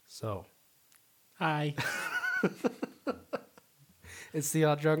So, Hi. it's the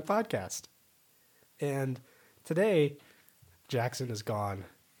Odd Drunk Podcast. And today, Jackson is gone.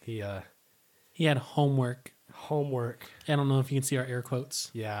 He had homework. homework. I don't know if you can see our air quotes.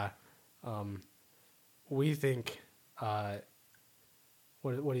 Yeah. We think, what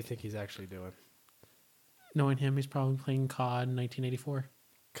do you think he's actually doing? Knowing him, he's probably playing COD in 1984.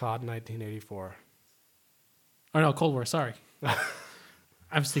 COD 1984. Oh, no, Cold War, sorry.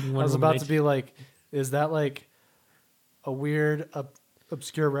 I was thinking I was about to be like, is that like a weird,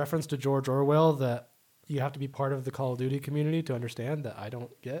 obscure reference to George Orwell that you have to be part of the Call of Duty community to understand that I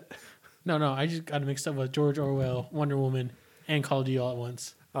don't get? No, I just got mixed up with George Orwell, Wonder Woman, and Call of Duty all at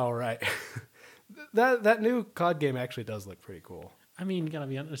once. All right. That new COD game actually does look pretty cool. I mean, you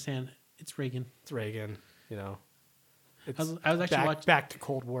gotta understand, it's Reagan. It's Reagan, you know. It's I was actually back to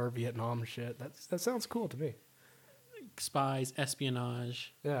Cold War Vietnam shit. That sounds cool to me. spies,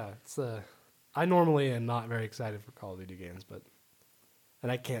 espionage. Yeah, I normally am not very excited for Call of Duty games,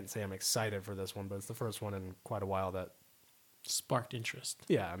 and I can't say I'm excited for this one, but it's the first one in quite a while that Sparked interest.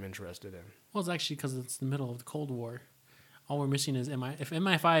 yeah, I'm interested in. Well, it's actually because it's the middle of the Cold War. All we're missing is if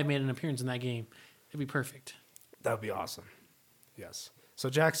MI5 made an appearance in that game, it'd be perfect. That would be awesome. Yes.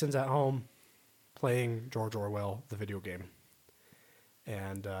 So Jackson's at home playing George Orwell, the video game.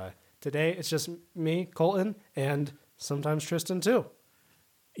 And today it's just me, Colton, and sometimes Tristan too.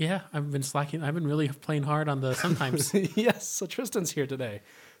 Yeah, I've been slacking. I've been really playing hard on the sometimes. Yes, so Tristan's here today.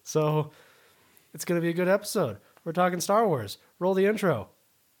 So it's going to be a good episode. We're talking Star Wars. Roll the intro.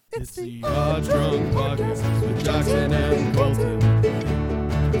 It's the Odd Drunk Podcast with Jackson and Colton.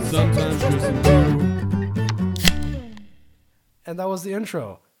 Sometimes Tristan too. And that was the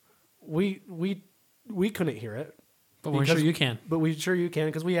intro. We couldn't hear it. But we're sure you can. But we sure you can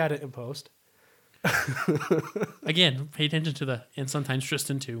because we add it in post. Again, pay attention to and sometimes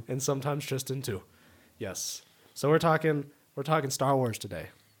Tristan too. And sometimes Tristan too. Yes. So we're talking Star Wars today.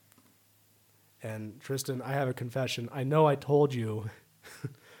 And Tristan, I have a confession. I know I told you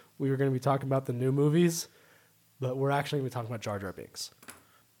we were going to be talking about the new movies, but we're actually going to be talking about Jar Jar Binks.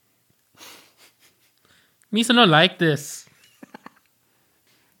 Misa don't like this.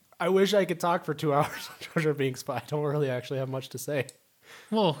 I wish I could talk for 2 hours on Jar Jar Binks, but I don't really actually have much to say.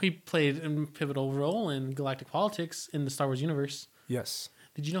 Well, he played a pivotal role in galactic politics in the Star Wars universe. Yes.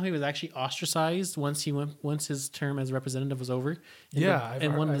 Did you know he was actually ostracized once his term as representative was over? I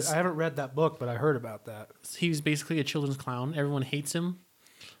haven't read that book, but I heard about that. He was basically a children's clown. Everyone hates him,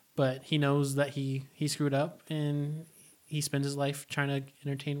 but he knows that he screwed up, and he spends his life trying to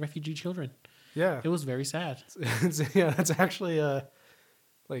entertain refugee children. Yeah. It was very sad. That's actually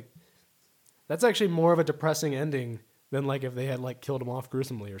that's actually more of a depressing ending than like if they had like killed him off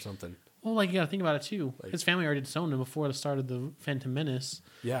gruesomely or something. Well, like you got to think about it too. His family already disowned him before the start of the Phantom Menace.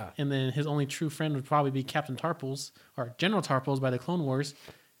 Yeah. And then his only true friend would probably be Captain Tarpals or General Tarpals by the Clone Wars,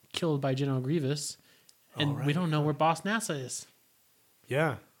 killed by General Grievous. And we don't know where Boss NASA is.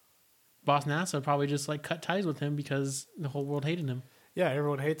 Yeah. Boss NASA probably just like cut ties with him because the whole world hated him. Yeah,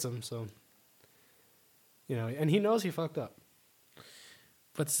 everyone hates him, so and he knows he fucked up.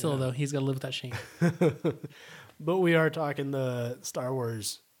 But still, though, he's got to live with that shame. But we are talking the Star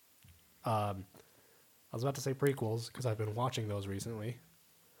Wars. I was about to say prequels because I've been watching those recently.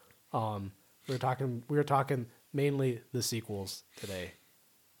 We were talking mainly the sequels today.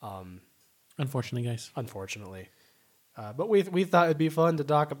 Unfortunately, guys. Unfortunately, but we thought it'd be fun to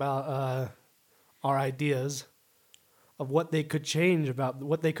talk about our ideas of what they could change, about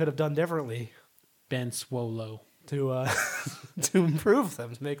what they could have done differently. Ben Swallow. To improve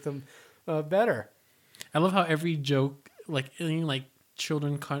them, to make them better. I love how every joke, like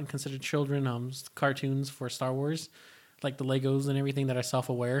children considered children cartoons for Star Wars, like the Legos and everything that are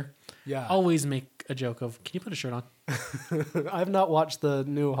self-aware. Yeah, always make a joke of, "Can you put a shirt on?" I've not watched the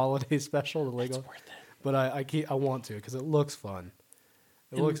new holiday special, the Lego, it's worth it. But I want to because it looks fun.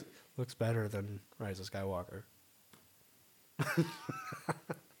 It looks better than Rise of Skywalker.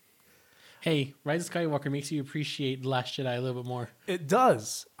 Hey, Rise of Skywalker makes you appreciate The Last Jedi a little bit more. It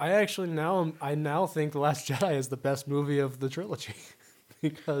does. I now think The Last Jedi is the best movie of the trilogy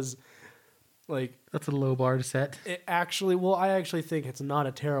because, like, that's a low bar to set. I actually think it's not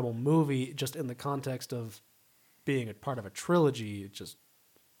a terrible movie. Just in the context of being a part of a trilogy, it just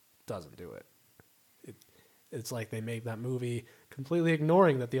doesn't do it. It's like they made that movie completely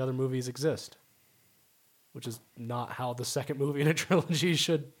ignoring that the other movies exist, which is not how the second movie in a trilogy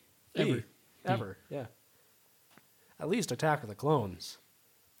should be. Ever. Yeah. At least Attack of the Clones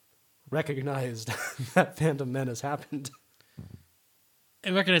recognized that Phantom Menace happened.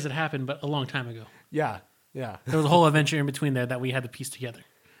 I recognize it happened, but a long time ago. Yeah. There was a whole adventure in between there that we had to piece together.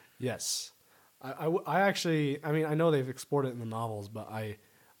 Yes. I actually, I mean, I know they've explored it in the novels, but I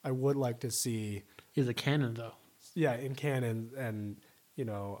would like to see, Is a canon though. yeah, in canon and, you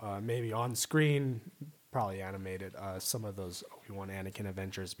know, maybe on screen, probably animated, some of those Obi-Wan Anakin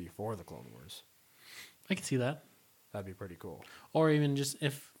adventures before the Clone Wars. I can see that. That'd be pretty cool. Or even just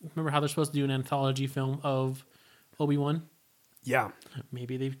if remember how they're supposed to do an anthology film of Obi-Wan? Yeah.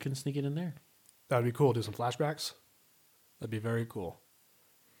 Maybe they can sneak it in there. That'd be cool. Do some flashbacks. That'd be very cool.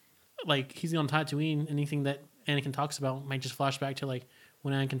 Like he's on Tatooine, anything that Anakin talks about might just flash back to like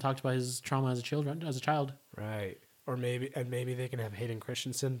when Anakin talked about his trauma as a child. Right. Or maybe they can have Hayden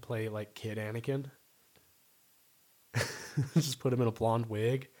Christensen play like kid Anakin. Just put him in a blonde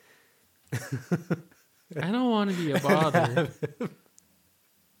wig. I don't want to be a bother.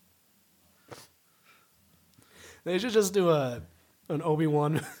 They should just do an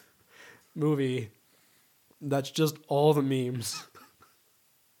Obi-Wan movie that's just all the memes.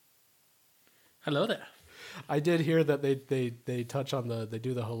 Hello there. I did hear that they touch on they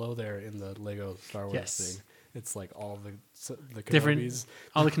do the hello there in the Lego Star Wars Yes. thing. It's like all the Different- Kenobis.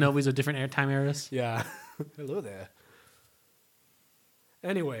 All the Kenobis of different time eras. Yeah. Hello there.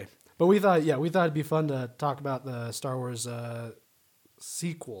 Anyway, but we thought it'd be fun to talk about the Star Wars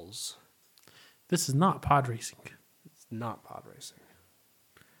sequels. This is not pod racing. It's not pod racing.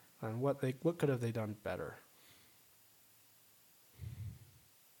 And what could have they done better?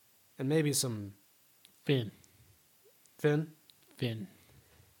 And maybe some Finn. Finn.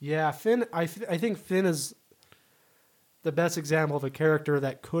 Yeah, Finn. I think Finn is the best example of a character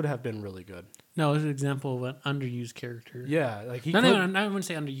that could have been really good. No, it's an example of an underused character. Yeah, like he Not could, even, I wouldn't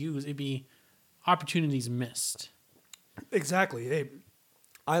say underused. It'd be opportunities missed. exactly. Hey,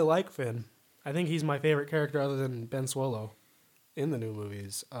 I like Finn. I think he's my favorite character other than Ben Swallow in the new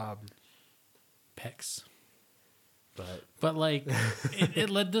movies. Pecs. But like, it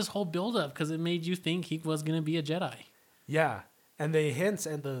led this whole build up because it made you think he was going to be a Jedi. yeah, and they hint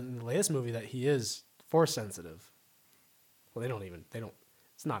in the latest movie that he is Force sensitive. Well, they don't.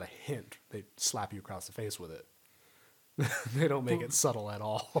 It's not a hint. They slap you across the face with it. They don't make it subtle at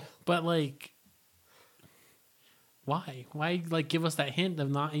all. But like, why? Why like give us that hint of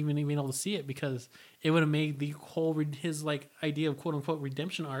not even being able to see it? Because it would have made the whole his like idea of quote unquote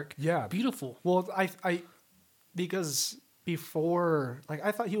redemption arc Yeah. beautiful. Well, I because before, like,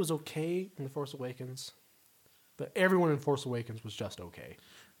 I thought he was okay in The Force Awakens, but everyone in Force Awakens was just okay.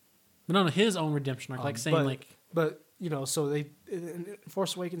 But on his own redemption arc, like saying but you know, so in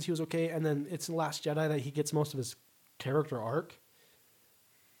Force Awakens he was okay, and then it's in Last Jedi that he gets most of his character arc,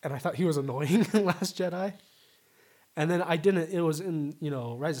 and I thought he was annoying in Last Jedi, and then I didn't. It was in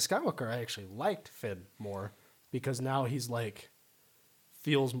Rise of Skywalker. I actually liked Finn more because now he's like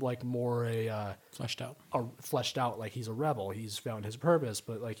feels like more fleshed out. fleshed out, like he's a rebel. He's found his purpose.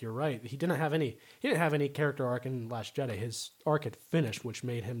 But like you're right, he didn't have any character arc in Last Jedi. His arc had finished, which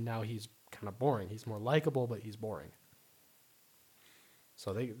made him now he's kind of boring. He's more likable, but he's boring.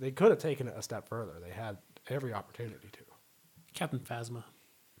 So they could have taken it a step further. They had every opportunity to. Captain Phasma.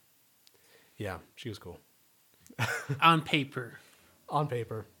 Yeah, she was cool. On paper. On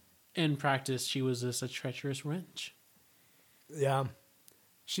paper. In practice, she was just a treacherous wrench. Yeah.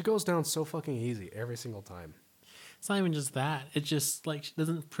 She goes down so fucking easy every single time. It's not even just that. It just like she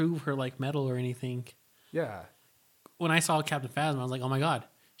doesn't prove her like metal or anything. Yeah. When I saw Captain Phasma, I was like, oh my god,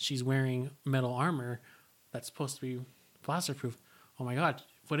 she's wearing metal armor that's supposed to be blaster proof. Oh my god,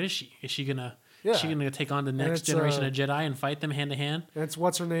 what is she? Is she gonna take on the next generation of Jedi and fight them hand to hand? And it's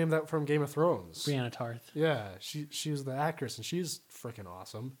what's her name that from Game of Thrones? Brianna Tarth. Yeah, she was the actress and she's freaking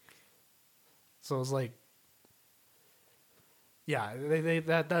awesome. So it was like, yeah,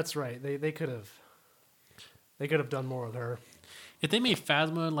 that's right. They could have done more with her. If they made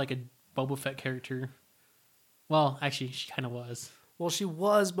Phasma like a Boba Fett character, well, actually, she kind of was. Well, she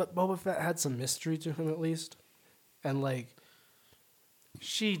was, but Boba Fett had some mystery to him at least, and like,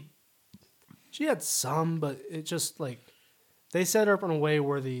 she had some, but it just like they set her up in a way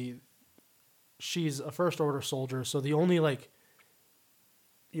where she's a First Order soldier, so the only like,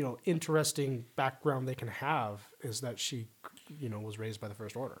 interesting background they can have is that she, was raised by the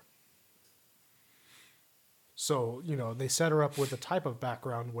First Order. So, they set her up with a type of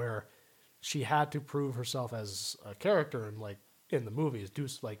background where she had to prove herself as a character and, like, in the movies,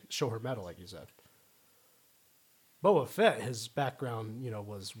 show her mettle, like you said. Boba Fett, his background,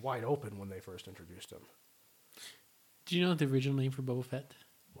 was wide open when they first introduced him. Do you know the original name for Boba Fett?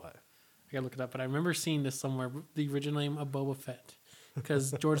 What? I gotta look it up, but I remember seeing this somewhere. The original name of Boba Fett,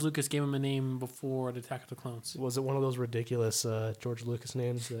 because George Lucas gave him a name before the Attack of the Clones. Was it one of those ridiculous George Lucas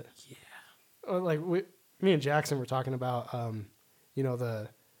names that? Yeah. Like me and Jackson were talking about,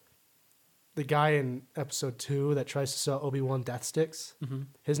 the guy in episode 2 that tries to sell Obi-Wan death sticks. Mm-hmm.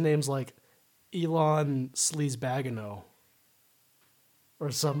 His name's like Elon Sleazebagano. Or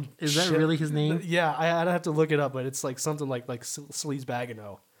some. Is that really his name? Yeah, I'd have to look it up, but it's like something like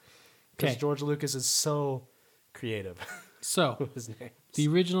Sleazebagano. Because Okay. George Lucas is so creative So, with his name. the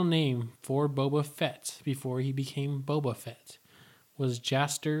original name for Boba Fett before he became Boba Fett was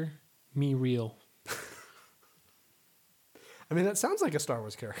Jaster Mereal. I mean, that sounds like a Star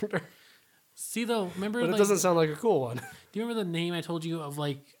Wars character, See though, remember but it like, doesn't sound like a cool one. do you remember the name I told you of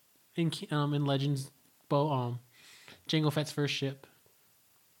like in Legends Jango Fett's first ship?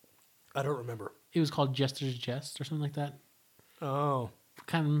 I don't remember. It was called Jester's Jest or something like that. Oh.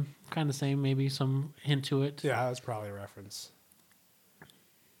 Kind of the same, maybe some hint to it. Yeah, that's probably a reference.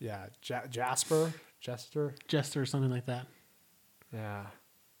 Yeah, Jester? Jester or something like that. Yeah.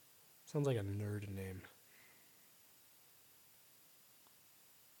 Sounds like a nerd name.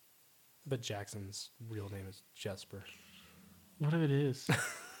 But Jackson's real name is Jesper. What if it is?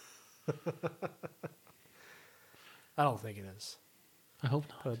 I don't think it is. I hope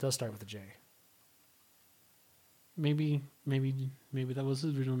not. But it does start with a J. Maybe that was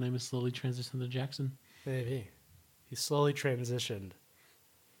his original name. Is slowly transitioned to Jackson. Maybe. He slowly transitioned.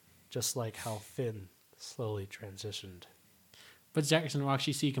 Just like how Finn slowly transitioned. But Jackson will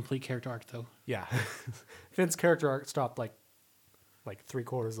actually see a complete character arc, though. Yeah. Finn's character arc stopped like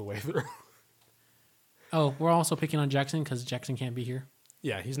 3/4 of the way through. Oh, we're also picking on Jackson because Jackson can't be here.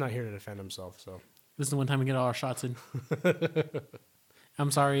 Yeah, he's not here to defend himself, so. This is the one time we get all our shots in.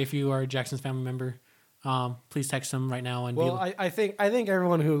 I'm sorry if you are Jackson's family member. Please text him right now and Well, I think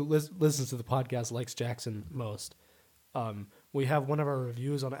everyone who listens to the podcast likes Jackson most. We have one of our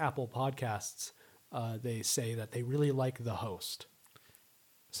reviews on Apple Podcasts. They say that they really like the host,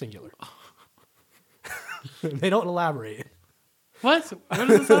 singular. They don't elaborate. What? What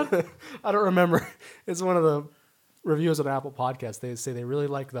is this on? I don't remember. It's one of the reviews on Apple Podcasts. They say they really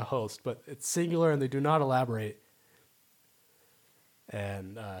like the host, but it's singular and they do not elaborate.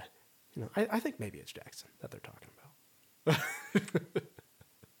 And I think maybe it's Jackson that they're talking about.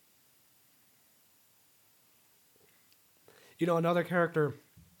 Another character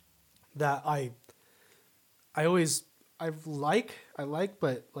that I like,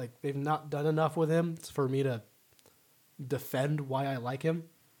 but like they've not done enough with him for me to defend why I like him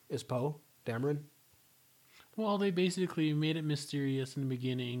is Poe Dameron. Well, they basically made it mysterious in the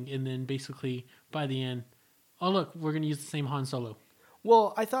beginning, and then basically by the end, oh look, we're gonna use the same Han Solo.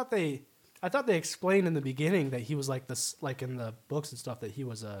 Well, I thought they explained in the beginning that he was like this, like in the books and stuff, that he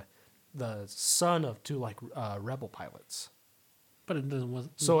was the son of two rebel pilots. But it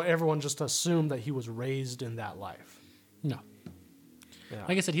wasn't. So everyone just assumed that he was raised in that life. No. Yeah.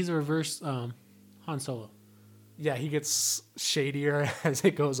 Like I said, he's a reverse Han Solo. Yeah, he gets shadier as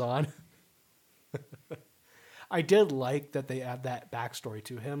it goes on. I did like that they add that backstory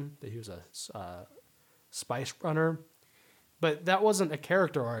to him, that he was a spice runner. But that wasn't a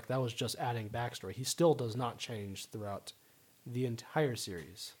character arc. That was just adding backstory. He still does not change throughout the entire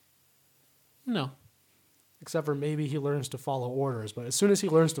series. No. Except for maybe he learns to follow orders. But as soon as he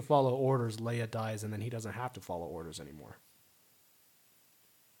learns to follow orders, Leia dies, and then he doesn't have to follow orders anymore.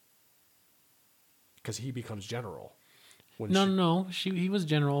 Because he becomes general. No. He was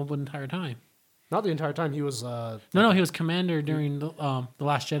general the entire time. Not the entire time. He was... No, he was commander during the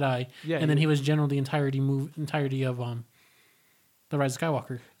Last Jedi. Yeah, and then he was general the entirety of The Rise of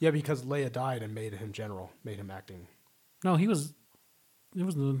Skywalker. Yeah, because Leia died and made him general, made him acting. No, it was the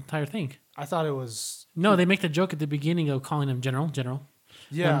entire thing. I thought it was... No, they make the joke at the beginning of calling him general.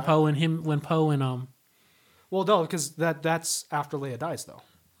 Yeah. When Poe and Well, no, because that's after Leia dies, though.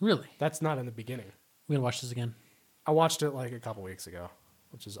 Really? That's not in the beginning. We gotta watch this again. I watched it like a couple weeks ago,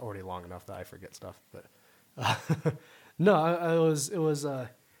 which is already long enough that I forget stuff. But no, it was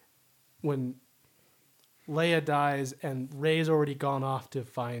when Leia dies and Rey's already gone off to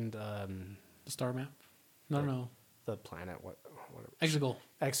find The star map? No. the planet. What? Exegol.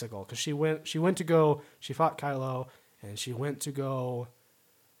 Exegol, because she went to go. She fought Kylo, and she went to go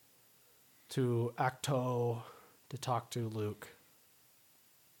to Acto to talk to Luke.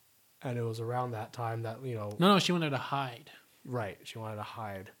 And it was around that time that No, she went there to hide. Right, she wanted to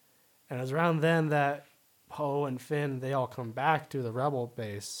hide. And it was around then that Poe and Finn, they all come back to the Rebel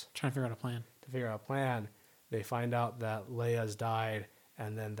base Trying to figure out a plan. to figure out a plan. They find out that Leia's died,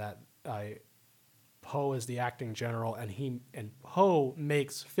 and then that Poe is the acting general, and Poe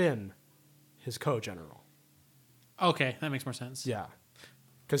makes Finn his co-general. Okay, that makes more sense. Yeah,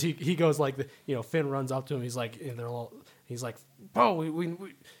 because he goes like Finn runs up to him. He's like, and they're all, he's like, "Oh, we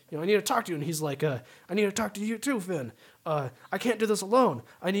I need to talk to you." And he's like, "I need to talk to you too, Finn. I can't do this alone.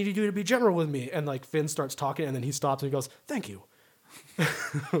 I need you to be general with me." And like Finn starts talking, and then he stops and he goes, "Thank you."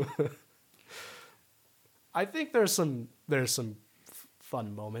 I think there's some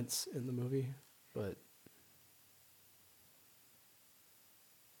fun moments in the movie, but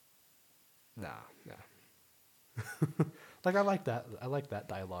nah. Like I like that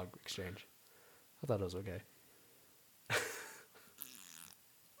dialogue exchange. I thought it was okay.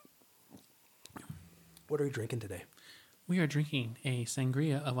 What are we drinking today? We are drinking a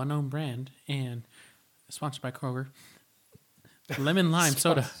sangria of unknown brand and sponsored by Kroger. Lemon lime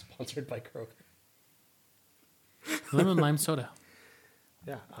soda. Sponsored by Kroger. Lemon lime soda.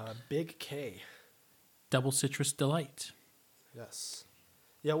 Yeah, Big K. Double citrus delight. Yes.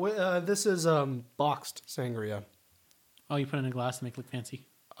 Yeah, this is boxed sangria. Oh, you put it in a glass to make it look fancy.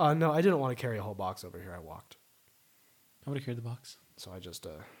 No, I didn't want to carry a whole box over here. I walked. I would have carried the box. So I just...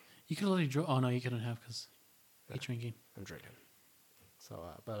 You could have already drove... Oh, no, you couldn't have because you're drinking. I'm drinking. So,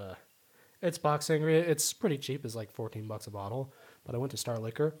 it's box sangria. It's pretty cheap. It's like $14 a bottle. But I went to Star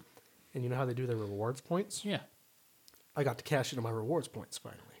Liquor, and you know how they do their rewards points? Yeah. I got to cash into my rewards points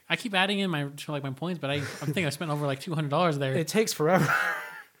finally. I keep adding in my points, but I think I spent over like $200 there. It takes forever.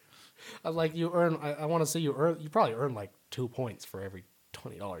 Like you earn, I want to say you probably earn like 2 points for every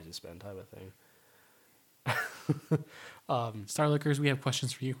 $20 you spend, type of thing. Star Liquors, we have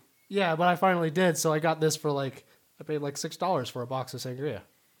questions for you. Yeah, but I finally did. So I got this for I paid like $6 for a box of sangria,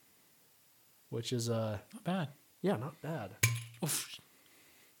 which is Not bad. yeah, not bad. Oof.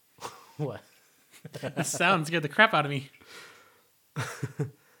 What? That sound scared the crap out of me.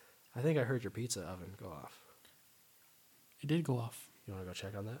 I think I heard your pizza oven go off. It did go off. You want to go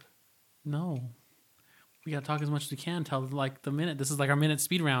check on that? No. We gotta talk as much as we can till like the minute. This is like our minute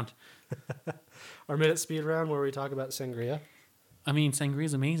speed round. Our minute speed round where we talk about sangria. I mean, sangria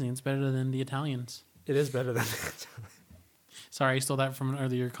is amazing. It's better than the Italians. It is better than that. Sorry, I stole that from an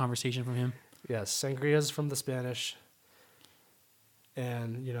earlier conversation from him. Yes, sangria is from the Spanish.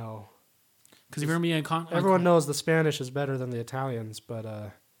 And, Because if you're going to be everyone knows the Spanish is better than the Italians,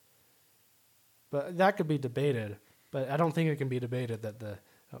 but that could be debated. But I don't think it can be debated that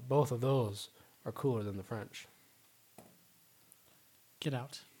both of those are cooler than the French. Get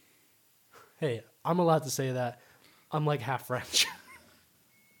out. Hey, I'm allowed to say that. I'm like half French.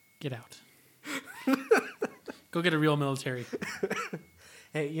 Get out. Go get a real military.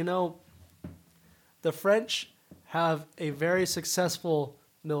 Hey, the French have a very successful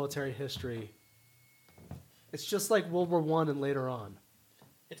military history. It's just like World War I and later on.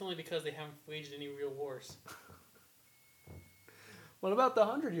 It's only because they haven't waged any real wars. What about the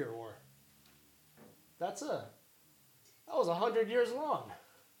 100-Year War? That was 100 years long.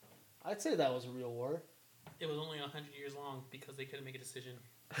 I'd say that was a real war. It was only 100 years long because they couldn't make a decision.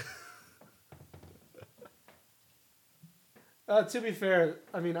 To be fair,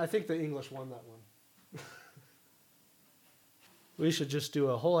 I think the English won that one. We should just do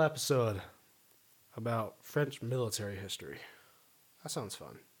a whole episode about French military history. That sounds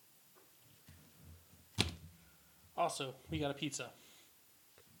fun. Also, we got a pizza.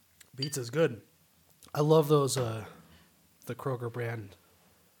 Pizza's good. I love those the Kroger brand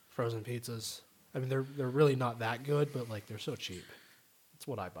frozen pizzas. They're really not that good, but they're so cheap. It's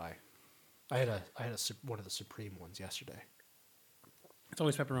what I buy. I had one of the Supreme ones yesterday. It's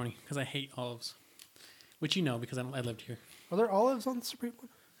always pepperoni because I hate olives, which because I lived here. Are there olives on the Supreme one?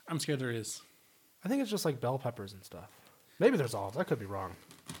 I'm scared there is. I think it's just like bell peppers and stuff. Maybe there's olives. I could be wrong.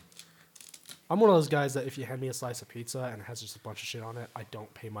 I'm one of those guys that if you hand me a slice of pizza and it has just a bunch of shit on it, I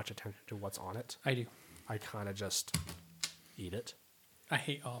don't pay much attention to what's on it. I do. I kind of just eat it. I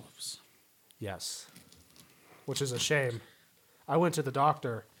hate olives. Yes. Which is a shame. I went to the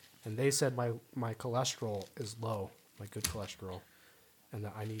doctor and they said my cholesterol is low, my good cholesterol, and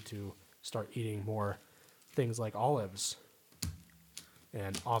that I need to start eating more things like olives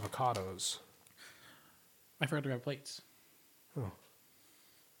and avocados. I forgot to grab plates. Oh.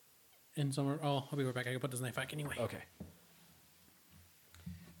 And somewhere. Oh, I'll be right back. I can put this knife back anyway. Okay.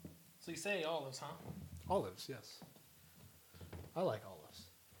 So you say olives, huh? Olives, yes. I like olives.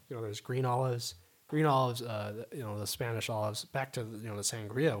 There's green olives. Green olives, the Spanish olives. Back to, the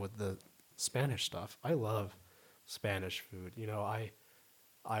sangria with the Spanish stuff. I love Spanish food.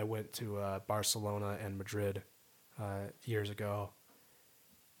 I went to Barcelona and Madrid years ago.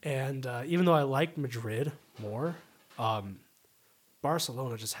 And even though I liked Madrid more,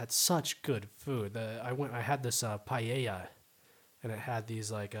 Barcelona just had such good food. I had this paella, and it had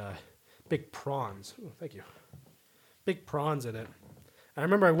these big prawns. Oh, thank you. Big prawns in it. I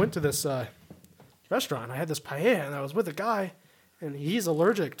remember I went to this restaurant. And I had this paella, and I was with a guy, and he's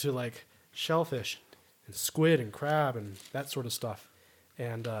allergic to like shellfish and squid and crab and that sort of stuff.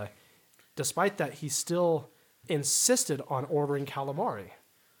 And despite that, he still insisted on ordering calamari.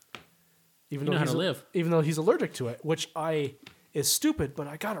 Even though he's allergic to it, which is stupid, but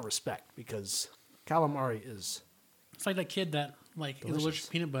I gotta respect because calamari is. It's like that kid that like is allergic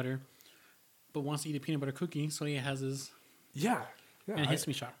to peanut butter, but wants to eat a peanut butter cookie, so he has his and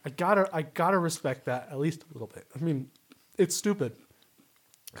histamine shot. I gotta respect that at least a little bit. I mean, it's stupid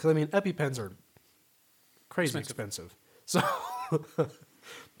because I mean EpiPens are crazy expensive. So,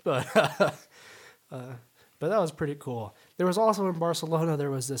 but that was pretty cool. There was also in Barcelona, there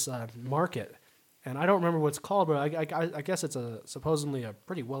was this market, and I don't remember what it's called, but I guess it's supposedly a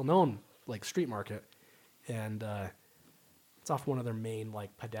pretty well-known like street market, and it's off one of their main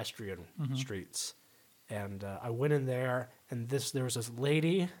like pedestrian streets. And I went in there, and there was this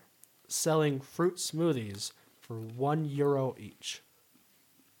lady selling fruit smoothies for €1 each.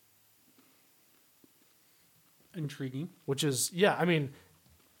 Intriguing. Which is, I mean,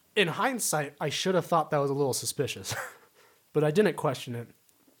 in hindsight, I should have thought that was a little suspicious, but I didn't question it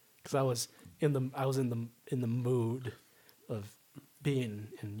because I was in the mood of being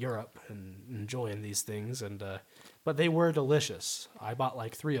in Europe and enjoying these things, and but they were delicious. I bought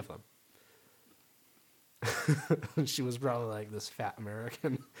like 3 of them. She was probably like this fat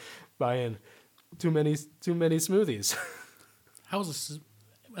American buying too many smoothies. How was this?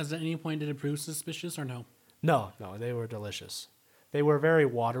 At any point did it prove suspicious or no? No, they were delicious. They were very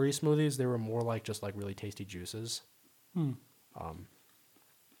watery smoothies. They were more like just like really tasty juices. But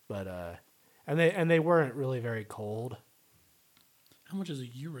they weren't really very cold. How much is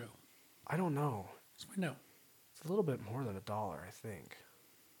 €1? I don't know. Let's find out. It's a little bit more than $1, I think.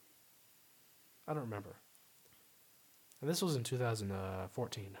 I don't remember. And this was in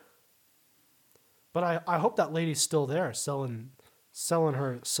 2014. But I hope that lady's still there selling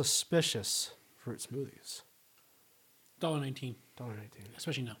her suspicious fruit smoothies. $1.19. $1.19.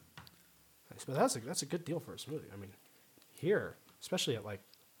 Especially now. Nice. But that's a good deal for a smoothie. I mean, here, especially at like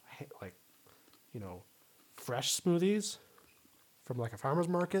fresh smoothies from like a farmer's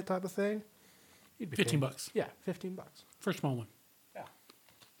market type of thing, you'd be $15. Yeah, $15 for a small one. Yeah.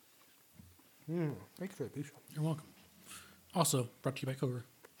 Thank you for the pizza. You're welcome. Also brought to you by Kroger.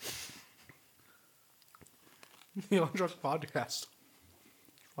 The Undrunk Podcast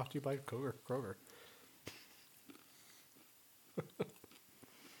brought to you by Kroger.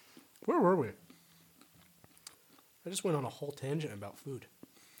 Where were we? I just went on a whole tangent about food.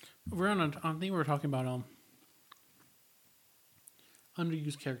 I think we were talking about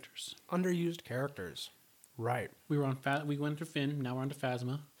underused characters. Underused characters, right? We were on we went through Finn. Now we're on to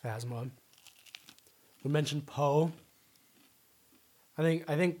Phasma. We mentioned Poe. I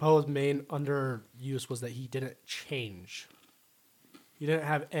think Poe's main underuse was that he didn't change. He didn't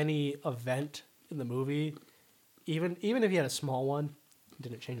have any event in the movie, even if he had a small one. He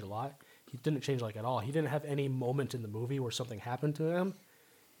didn't change a lot. He didn't change like at all. He didn't have any moment in the movie where something happened to him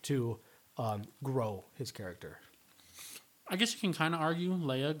to grow his character. I guess you can kind of argue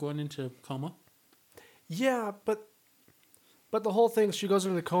Leia going into coma. Yeah, but the whole thing, she goes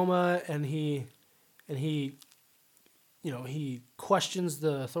into the coma and he questions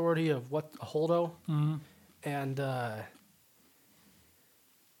the authority of what a Holdo, and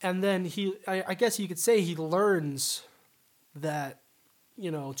then I guess you could say he learns that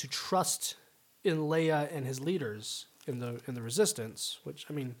to trust in Leia and his leaders in the Resistance, which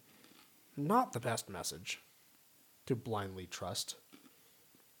I mean, not the best message to blindly trust.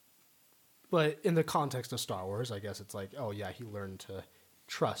 But in the context of Star Wars, I guess it's like, oh yeah, he learned to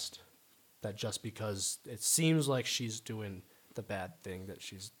trust that just because it seems like she's doing the bad thing, that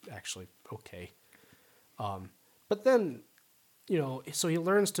she's actually okay. But then, so he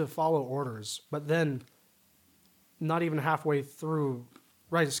learns to follow orders, but then not even halfway through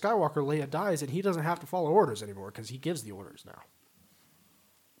Rise of Skywalker, Leia dies, and he doesn't have to follow orders anymore because he gives the orders now.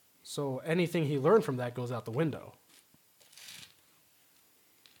 So anything he learned from that goes out the window.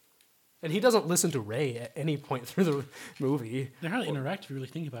 And he doesn't listen to Rey at any point through the movie. They're hardly interactive if you really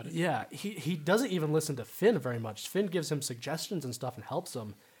think about it. Yeah, he doesn't even listen to Finn very much. Finn gives him suggestions and stuff and helps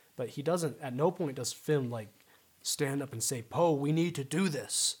him, but he doesn't, at no point does Finn like stand up and say, Poe, we need to do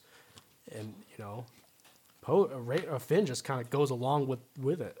this. And, Finn just kind of goes along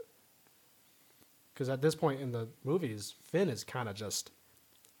with it. Because at this point in the movies, Finn is kind of just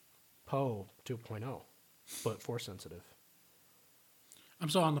Poe 2.0, but Force sensitive. I'm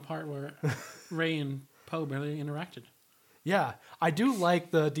still on the part where Rey and Poe barely interacted. Yeah, I do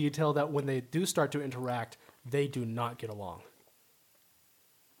like the detail that when they do start to interact, they do not get along.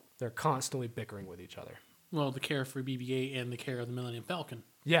 they're constantly bickering with each other. Well, the care for BB-8 and the care of the Millennium Falcon.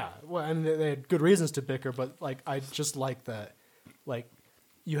 Yeah, well, and they had good reasons to bicker, but like I just like that, like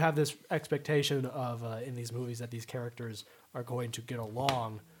you have this expectation of in these movies that these characters are going to get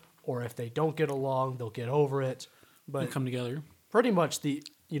along, or if they don't get along, they'll get over it. But They come together. pretty much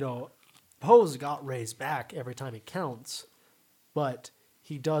Poe's got Ray's back every time it counts, but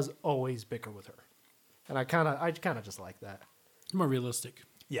he does always bicker with her, and I kind of just like that. More realistic.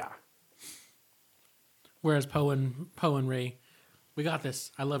 Yeah, Whereas Poe and Ray, we got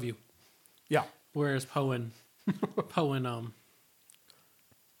this. I love you. yeah, Whereas Poe and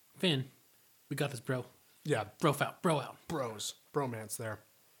Finn, we got this, bro. yeah. Bro out. Bromance there.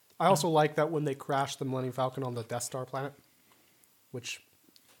 I also like that when they crash the Millennium Falcon on the Death Star planet, which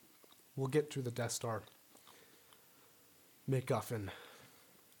we'll get to the Death Star MacGuffin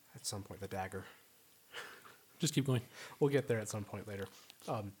at some point, the dagger. Just keep going. We'll get there at some point later.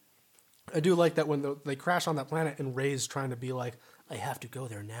 I do like that when they crash on that planet and Ray's trying to be like, I have to go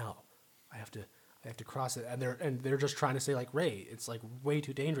there now. I have to cross it, and they're just trying to say like, Ray, it's like way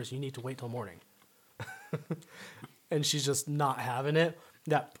too dangerous. You need to wait till morning. And she's just not having it.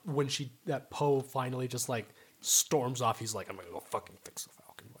 That Poe finally just like storms off, he's like, I'm gonna go fucking fix the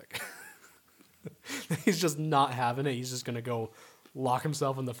Falcon. Like he's just not having it. He's just gonna go lock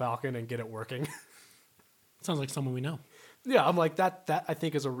himself in the Falcon and get it working. Sounds like someone we know. Yeah, I'm like that I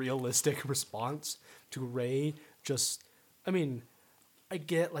think is a realistic response to Rey. I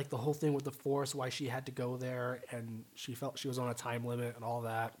get like the whole thing with the Force, why she had to go there, and she felt she was on a time limit and all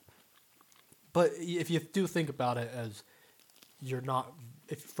that. But if you do think about it as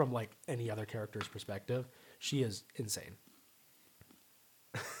if from like any other character's perspective, she is insane.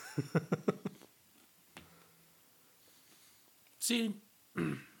 See,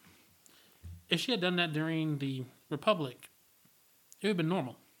 if she had done that during the Republic, it would have been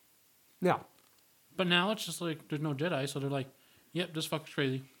normal. Yeah. But now it's just like there's no Jedi, so they're like, yep, this fucker's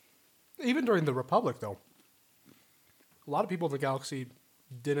crazy. Even during the Republic, though, a lot of people in the galaxy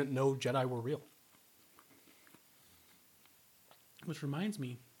didn't know Jedi were real. Which reminds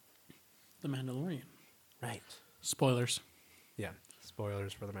me, The Mandalorian. Right. Spoilers. Yeah.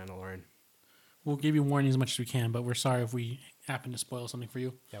 Spoilers for The Mandalorian. We'll give you warning as much as we can, but we're sorry if we happen to spoil something for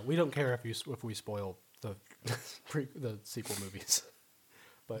you. Yeah, we don't care if we spoil the the sequel movies,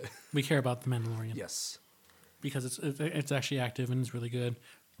 but We care about The Mandalorian. yes, Because it's actually active and it's really good.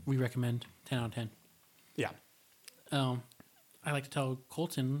 We recommend 10 out of 10. yeah, I like to tell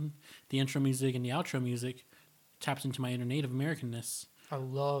Colton the intro music and the outro music taps into my inner Native Americanness. I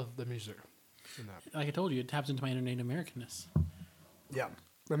love the music in that. Like I told you, it taps into my inner Native Americanness. Yeah,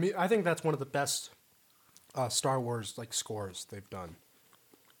 I think that's one of the best Star Wars like scores they've done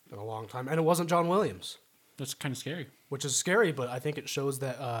in a long time, and it wasn't John Williams, That's kind of scary. which is scary, but I think it shows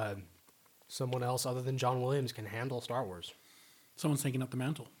that someone else other than John Williams can handle Star Wars. Someone's taking up the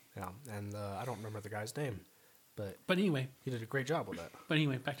mantle. Yeah, and I don't remember the guy's name, but But anyway, he did a great job with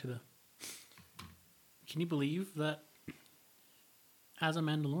that. back to the... Can you believe that as a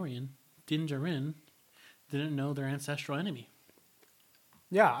Mandalorian, Din Djarin didn't know their ancestral enemy?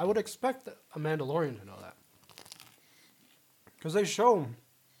 Yeah, I would expect a Mandalorian to know that. Because they show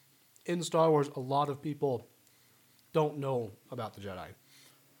in Star Wars a lot of people don't know about the Jedi.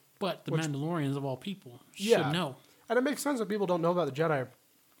 But the Which- Mandalorians of all people should Yeah. know. And it makes sense that people don't know about the Jedi.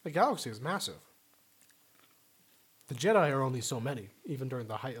 The galaxy is massive. The Jedi are only so many, even during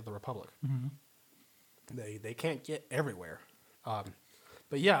the height of the Republic. Mm-hmm. They can't get everywhere.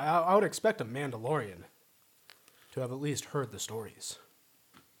 But yeah, I would expect a Mandalorian to have at least heard the stories.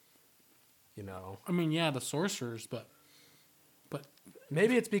 You know, I mean, yeah, the sorcerers, but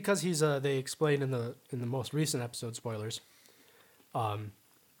maybe it's because he's. They explained in the most recent episode, spoilers,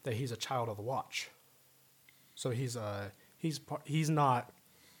 that he's a child of the Watch. So he's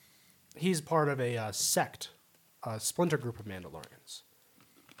part of a sect, a splinter group of Mandalorians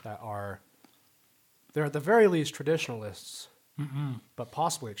they're at the very least traditionalists, but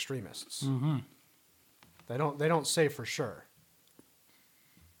possibly extremists. mm-hmm. They don't say for sure,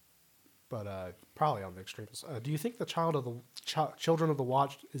 but probably on the extremists. Do you think the Children of the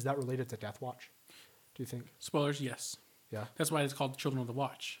Watch, is that related to Death Watch? Do you think? Spoilers, yes. Yeah, That's why it's called Children of the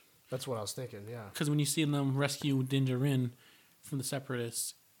Watch. that's what I was thinking. Yeah, Because when you see them rescue Din Djarin from the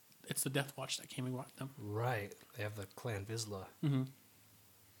Separatists, it's the Death Watch that came and got them. right. They have the Clan Vizsla, Mm-hmm.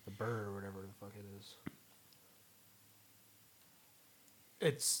 the bird or whatever the fuck it is.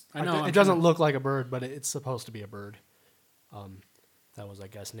 It's. I know, I'm it doesn't trying look like a bird, but it's supposed to be a bird. That was, I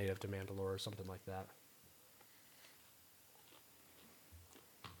guess, native to Mandalore or something like that.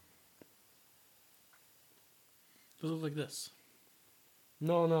 Does it look like this?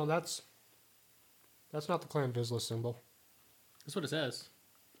 No, that's not the Clan Vizsla symbol. That's what it says.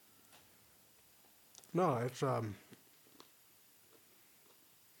 No, it's or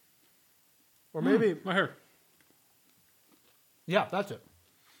maybe Right here. yeah, that's it.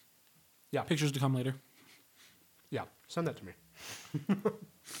 Yeah, Pictures to come later. yeah, send that to me.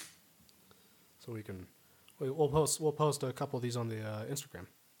 So we'll post a couple of these on the Instagram.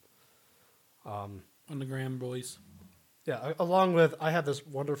 On the gram, boys. Yeah, along with I have this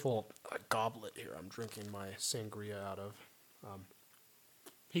wonderful goblet here. I'm drinking my sangria out of.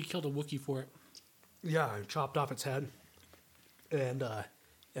 He killed a Wookiee for it. Yeah, I chopped off its head and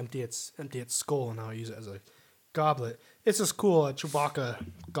empty its skull, and now I use it as a goblet. It's this cool Chewbacca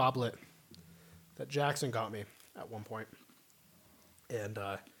goblet that Jackson got me at one point. And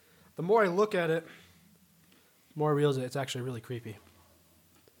the more I look at it, the more I realize it's actually really creepy.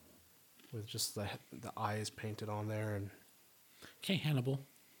 With just the eyes painted on there, and Okay, Hannibal.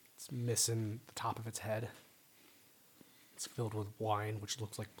 it's missing the top of its head. It's filled with wine, which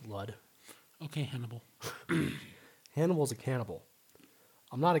looks like blood. Okay, Hannibal. Hannibal's a cannibal.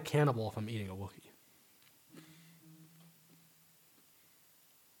 I'm not a cannibal if I'm eating a Wookiee.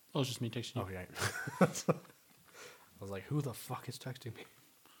 Oh, it's just me texting you. Oh, yeah. I was like, who the fuck is texting me?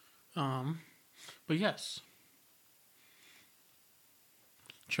 But yes.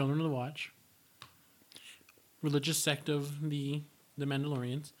 Children of the Watch. Religious sect of the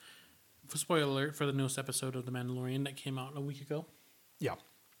Mandalorians. For spoiler alert for the newest episode of The Mandalorian that came out a week ago. Yeah.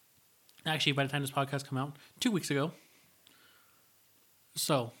 Actually, by the time this podcast come out, 2 weeks ago.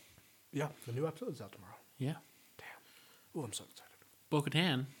 So. Yeah, the new episode's out tomorrow. Yeah. Damn. Oh, I'm so excited.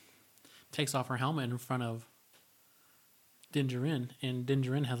 Bo-Katan takes off her helmet in front of Din Djarin, and Din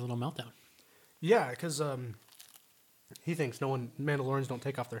Djarin has a little meltdown. Yeah, because he thinks Mandalorians don't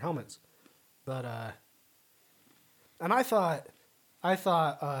take off their helmets. But, and I thought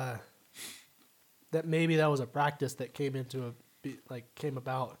that maybe that was a practice that came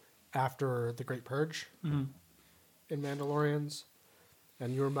about after the Great Purge in Mandalorians.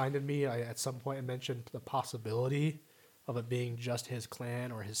 And you reminded me, at some point I mentioned the possibility of it being just his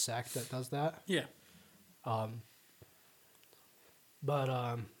clan or his sect that does that. Yeah.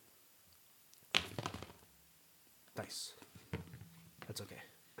 But nice. That's okay.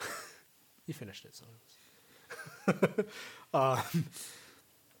 You finished it, so.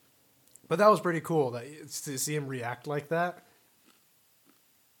 But that was pretty cool to see him react like that,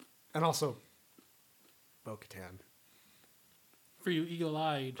 and also Bo-Katan. For you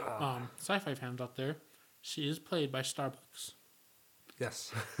eagle-eyed sci-fi fans out there, she is played by Starbucks.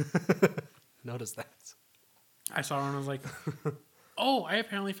 Yes, noticed that. I saw her and I was like, oh, I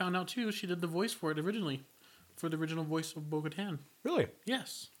apparently found out too. She did the voice for it originally, for the original voice of Bo-Katan. Really?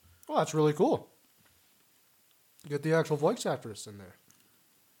 Yes. Oh, that's really cool. Get the actual voice actress in there.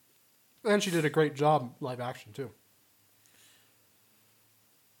 And she did a great job live action, too.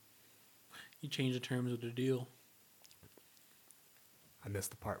 You changed the terms of the deal. I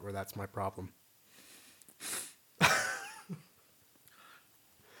missed the part where that's my problem.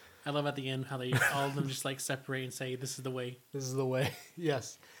 I love at the end how they all of them just like separate and say, this is the way. This is the way.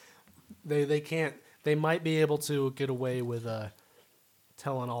 Yes. They can't... They might be able to get away with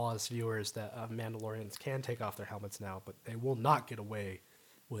telling all us viewers that Mandalorians can take off their helmets now, but they will not get away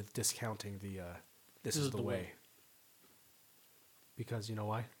with discounting the this is the way. Because you know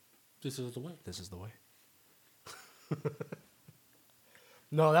why? This is the way. This is the way.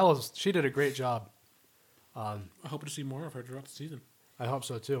 No, she did a great job. I hope to see more of her throughout the season. I hope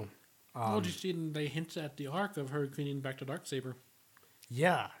so too. Did you see they hint at the arc of her cleaning back to Darksaber?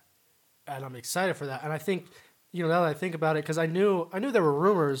 Yeah, and I'm excited for that. And I think, now that I think about it, because I knew there were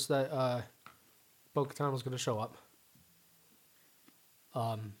rumors that Bo-Katan was going to show up.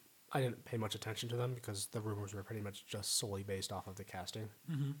 I didn't pay much attention to them because the rumors were pretty much just solely based off of the casting,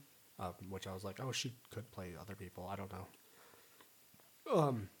 which I was like, oh, she could play other people. I don't know.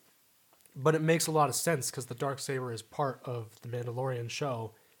 But it makes a lot of sense because the Darksaber is part of the Mandalorian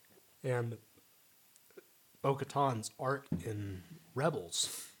show, and Bo-Katan's arc in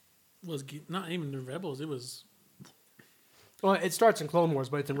Rebels Was not even the Rebels. It was. Well, it starts in Clone Wars,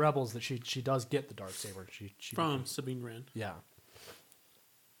 but it's in Rebels that she does get the Darksaber. She From Sabine Wren. Yeah.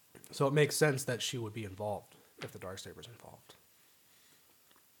 So it makes sense that she would be involved if the Darksaber's involved.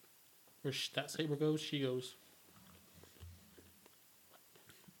 Where that saber goes, she goes.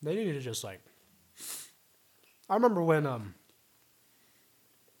 They need to just I remember when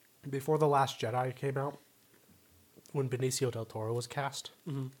before The Last Jedi came out, when Benicio del Toro was cast,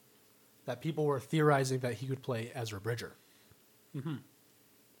 that people were theorizing that he could play Ezra Bridger,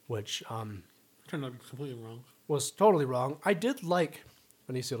 which turned out completely wrong. was totally wrong. I did like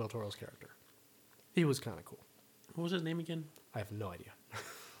Benicio del Toro's character. He was kind of cool. What was his name again? I have no idea.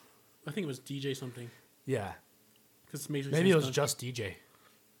 I think it was DJ something. Yeah. Because maybe it was just DJ.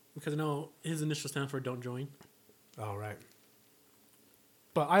 Because I know his initial stand for "Don't Join." Oh, right.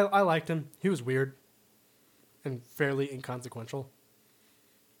 But I liked him. He was weird and fairly inconsequential.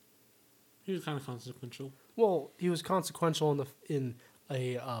 He was kind of consequential. Well, he was consequential in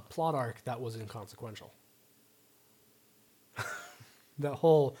a plot arc that was inconsequential. That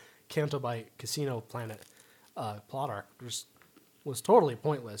whole Canto Bight Casino Planet plot arc was totally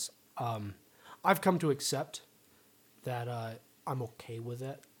pointless. I've come to accept that I'm okay with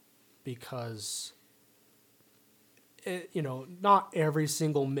it because, not every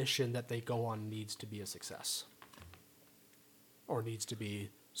single mission that they go on needs to be a success or needs to be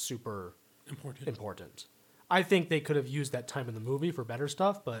super important. I think they could have used that time in the movie for better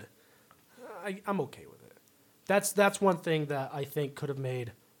stuff, but I'm okay with it. That's one thing that I think could have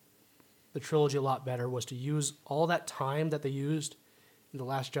made the trilogy a lot better, was to use all that time that they used in The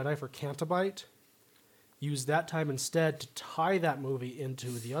Last Jedi for Canto Bight, use that time instead to tie that movie into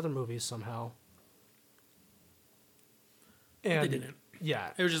the other movies somehow. And they didn't. Yeah.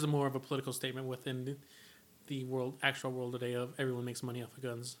 It was just more of a political statement within the actual world today of everyone makes money off of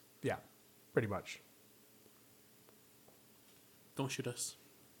guns. Yeah, pretty much. Don't shoot us.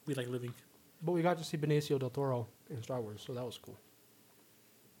 We like living. But we got to see Benicio del Toro in Star Wars, so that was cool.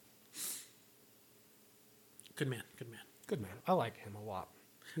 Good man. Good man. Good man. I like him a lot.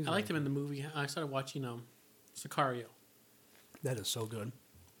 I liked him in the movie. I started watching Sicario. That is so good.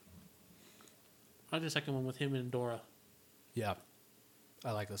 I like the second one with him and Dora. Yeah.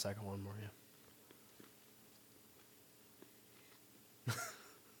 I like the second one more, yeah.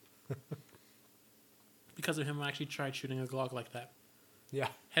 Because of him, I actually tried shooting a Glock like that. Yeah.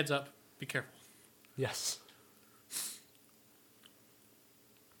 Heads up. Be careful. Yes.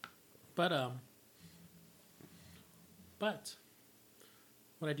 But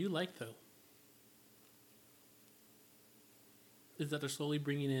what I do like, though, is that they're slowly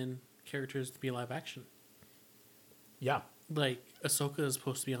bringing in characters to be live action. Yeah. Like, Ahsoka is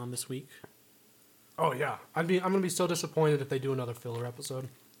supposed to be on this week. Oh, yeah. I'm going to be so disappointed if they do another filler episode.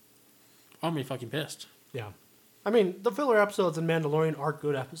 I'm gonna be fucking pissed. Yeah. I mean, the filler episodes in Mandalorian are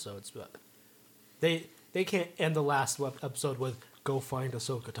good episodes, but they can't end the last episode with "Go find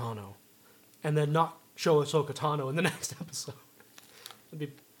Ahsoka Tano," and then not show Ahsoka Tano in the next episode.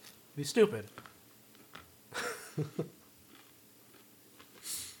 It'd be stupid. Do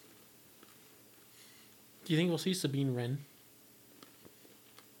you think we'll see Sabine Wren?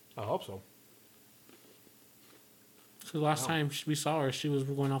 I hope so. So the last time we saw her, she was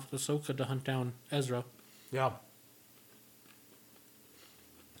going off with Ahsoka to hunt down Ezra. Yeah.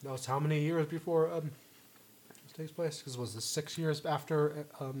 That was how many years before this takes place? Because was this 6 years after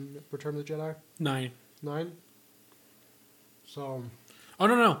Return of the Jedi? 9. 9? So... Oh,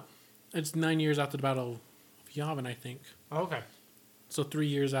 no. It's 9 years after the Battle of Yavin, I think. Okay. So 3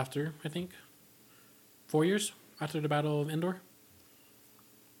 years after, I think. 4 years after the Battle of Endor?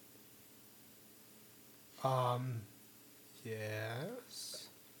 Yes.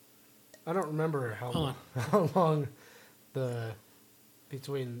 I don't remember Hold how long the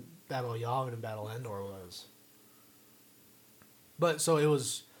between Battle of Yavin and Battle of Endor was. But so it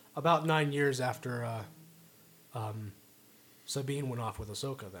was about 9 years after Sabine went off with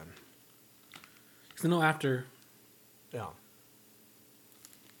Ahsoka then. So no, after. Yeah.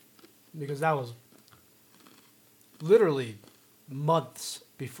 Because that was literally months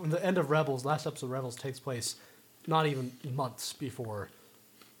before the end of Rebels. Last episode of Rebels takes place not even months before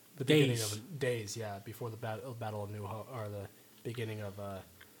the beginning of days. Yeah, before the Battle of New Hope, or the beginning of,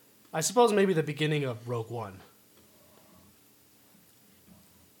 I suppose maybe the beginning of Rogue One.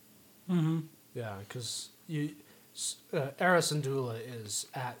 Mm-hmm. Yeah, because Era Syndulla is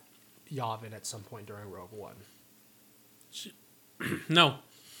at Yavin at some point during Rogue One. No,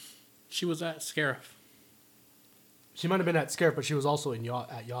 she was at Scarif. She might have been at Scarif, but she was also at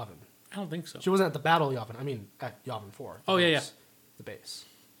Yavin. I don't think so. She wasn't at the Battle of Yavin. I mean, at Yavin 4. Oh, yeah. The base.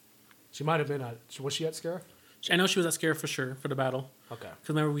 She might have been at... Was she at Scarif? I know she was at Scarif for sure, for the battle. Okay. Because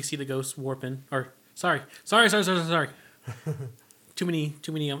remember we see the ghosts warping. Or, sorry. Too many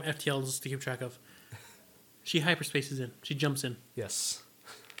FTLs to keep track of. She hyperspaces in. She jumps in. Yes.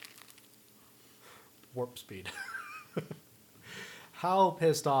 Warp speed. How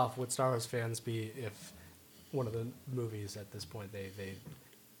pissed off would Star Wars fans be if one of the movies at this point they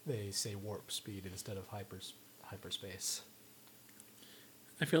say warp speed instead of hyperspace?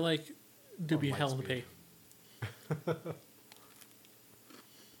 I feel like there'd be light hell to speed. pay.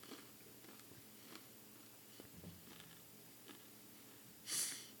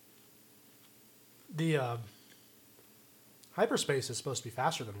 The hyperspace is supposed to be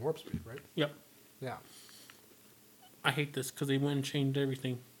faster than warp speed, right? Yep. Yeah. I hate this because they went and changed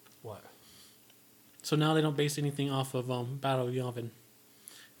everything. What? So now they don't base anything off of Battle of Yavin.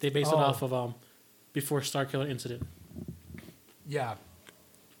 They base it off of before Starkiller Incident. Yeah.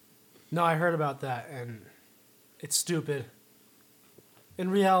 No, I heard about that, and it's stupid.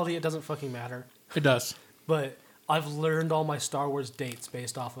 In reality, it doesn't fucking matter. It does. But I've learned all my Star Wars dates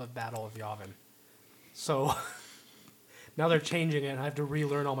based off of Battle of Yavin. So now they're changing it, and I have to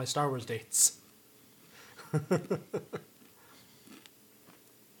relearn all my Star Wars dates.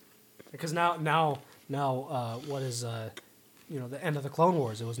 Because now, what is the end of the Clone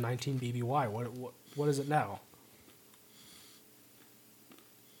Wars? It was 19 BBY. What is it now?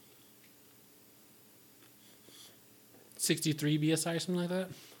 '63 BSI or something like that.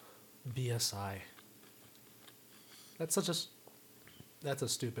 BSI. That's a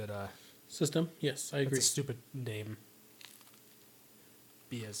stupid System. Yes, I agree. That's a stupid name.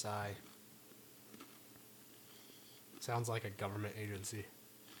 BSI. Sounds like a government agency.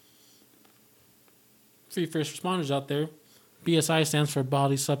 For you first responders out there, BSI stands for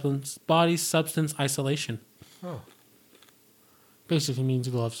body substance isolation. Oh, Basically means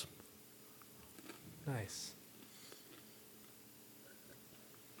gloves. nice.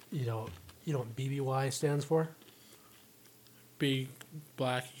 You know what BBY stands for? Big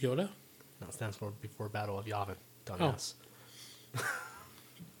Black Yoda. No, it stands for Before Battle of Yavin. Dumbass.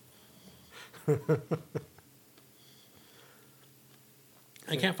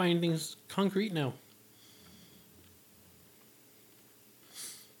 I can't find anything concrete now.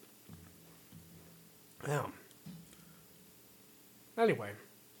 Yeah. Anyway.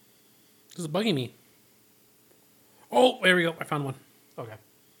 This is bugging me. Oh, there we go. I found one. Okay.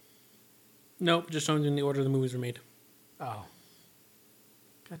 Nope, just showing you in the order the movies were made. Oh.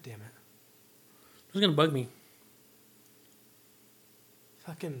 God damn it. This is gonna bug me.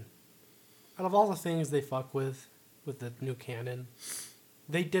 Fucking. Out of all the things they fuck with the new canon,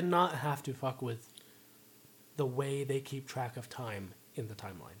 they did not have to fuck with the way they keep track of time in the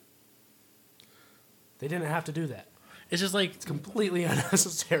timeline. They didn't have to do that. It's just like It's completely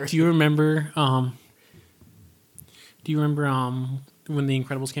unnecessary. Do you remember when The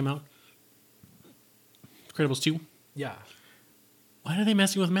Incredibles came out? Incredibles 2? Yeah. Why are they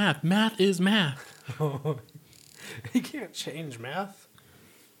messing with math? Math is math. You can't change math.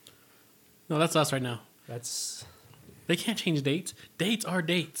 No, that's us right now. That's They can't change dates. Dates are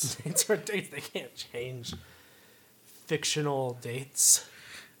dates. dates are dates. They can't change fictional dates.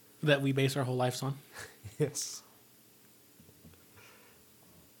 That we base our whole lives on. Yes.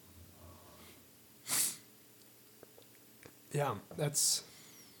 Yeah, that's...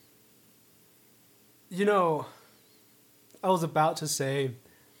 I was about to say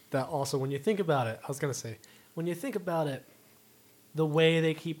that also when you think about it, when you think about it, the way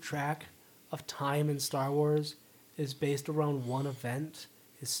they keep track of time in Star Wars is based around one event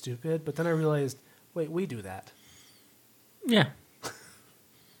is stupid. But then I realized, wait, we do that. Yeah.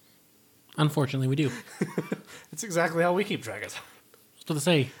 Unfortunately, we do. It's exactly how we keep track of time. What to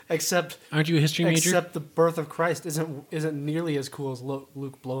say? Except, Aren't you a history major? except the birth of Christ isn't nearly as cool as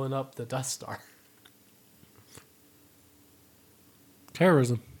Luke blowing up the Death Star.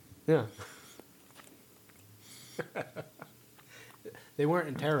 Terrorism. Yeah. They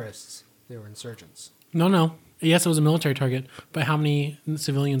weren't terrorists. They were insurgents. No. Yes, it was a military target, but how many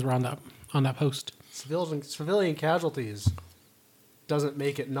civilians were on that post? Civilian casualties doesn't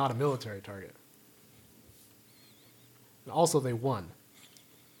make it not a military target. And also, they won,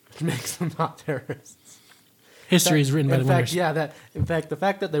 which makes them not terrorists. History is written by the winners. In fact, the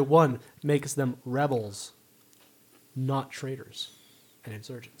fact that they won makes them rebels, not traitors and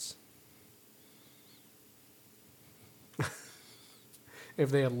insurgents. If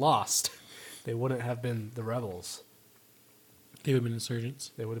they had lost, they wouldn't have been the rebels. They would have been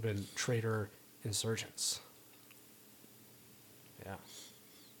insurgents. They would have been traitor insurgents. Yeah.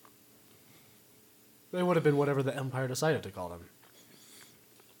 They would have been whatever the Empire decided to call them.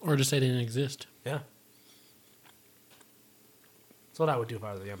 Or just say they didn't exist. Yeah. That's what I would do if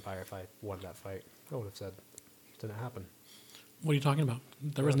I was the Empire if I won that fight. I would have said, it didn't happen. What are you talking about?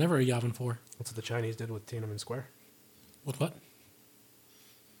 There was never a Yavin 4. That's what the Chinese did with Tiananmen Square. With what?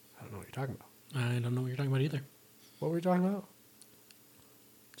 I don't know what you're talking about. I don't know what you're talking about either. What were you talking about?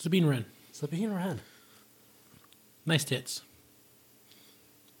 Sabine Wren. Sabine Wren. Nice tits.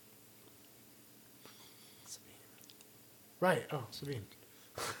 Sabine. Right. Oh, Sabine.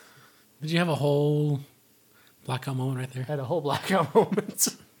 Did you have a whole blackout moment right there? I had a whole blackout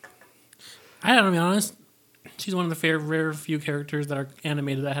moment. I gotta be honest. She's one of the rare few characters that are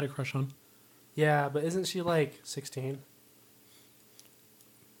animated that I had a crush on. Yeah, but isn't she like 16?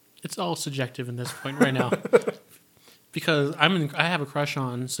 It's all subjective in this point right now. Because I have a crush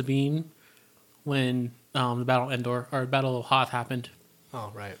on Sabine when the Battle of Endor or Battle of Hoth happened.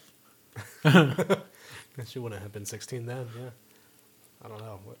 Oh, right. She wouldn't have been 16 then, yeah. I don't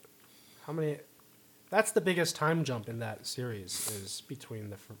know. How many... That's the biggest time jump in that series is between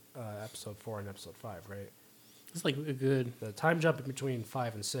the episode 4 and episode 5, right? It's like a good... The time jump in between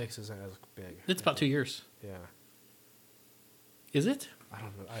 5 and 6 isn't as big. It's about 2 years. Yeah. Is it? I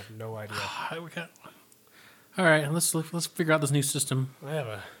don't know. I have no idea. All right, let's figure out this new system.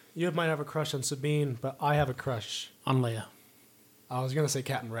 You might have a crush on Sabine, but I have a crush on Leia. I was going to say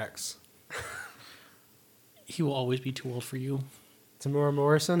Captain Rex. He will always be too old for you. Tamura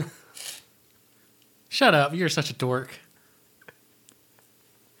Morrison? Shut up. You're such a dork.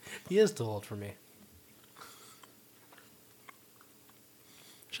 He is too old for me.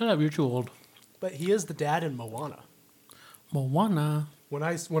 Shut up. You're too old. But he is the dad in Moana. Moana. When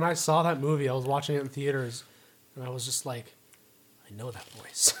I saw that movie, I was watching it in theaters, and I was just like, I know that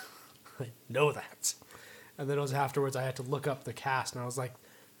voice. I know that. And then it was afterwards I had to look up the cast, and I was like,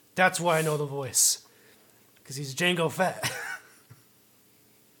 that's why I know the voice. Because he's Jango Fett.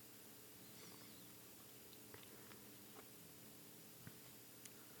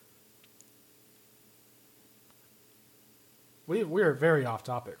 We are very off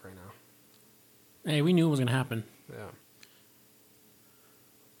topic right now. Hey, we knew it was going to happen. Yeah.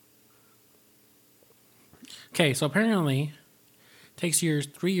 Okay, so apparently it takes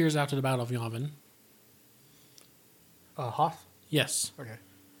 3 years after the Battle of Yavin. Hoth? Yes. Okay.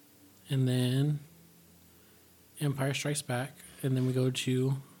 And then Empire Strikes Back, and then we go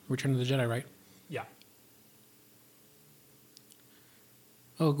to Return of the Jedi, right? Yeah.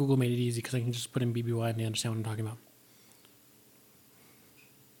 Oh, Google made it easy because I can just put in BBY and they understand what I'm talking about.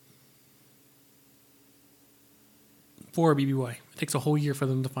 For BBY. It takes a whole year for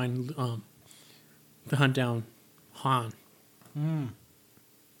them to find to hunt down Han.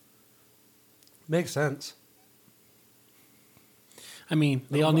 Makes sense. I mean,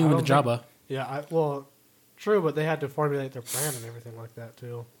 they all knew with the Jabba. Yeah, true, but they had to formulate their plan and everything like that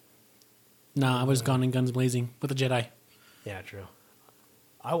too. Nah, I was gone in guns blazing with the Jedi. Yeah, true.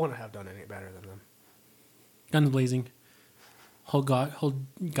 I wouldn't have done any better than them. Guns blazing. Hold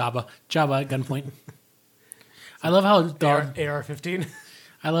Jabba at gunpoint. I love how AR-15.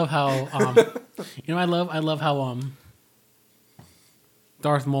 I love how I love how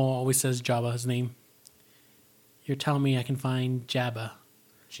Darth Maul always says Jabba's name. You're telling me I can find Jabba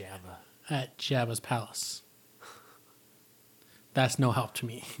at Jabba's palace. That's no help to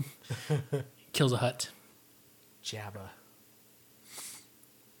me. Kills a Hutt. Jabba.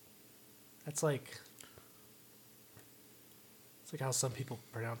 That's like... It's like how some people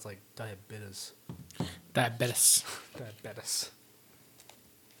pronounce like diabetes. Diabetes. Diabetes.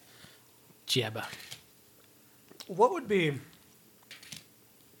 Jabba. What would be...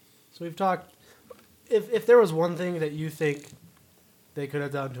 So we've talked... If there was one thing that you think they could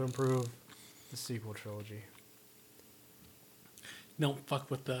have done to improve the sequel trilogy. Don't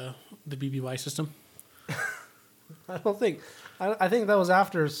fuck with the BBY system. I don't think... I think that was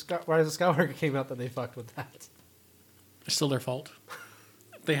after Rise of Skywalker came out that they fucked with that. It's still their fault.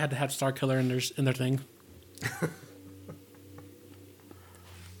 They had to have Starkiller in their thing.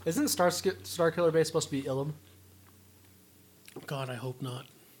 Isn't Starkiller Base supposed to be Ilum? God, I hope not.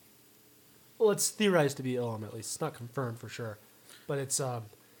 Well, it's theorized to be Ilum, at least. It's not confirmed for sure. But it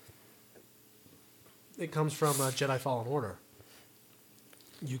comes from Jedi Fallen Order.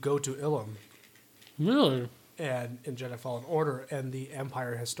 You go to Ilum. Really? And in Jedi Fallen Order, and the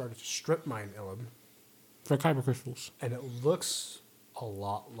Empire has started to strip mine Ilum. For kyber crystals. And it looks a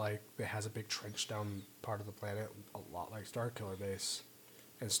lot like it has a big trench down part of the planet, a lot like Starkiller Base.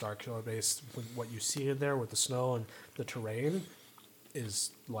 And Starkiller Base, what you see in there with the snow and the terrain,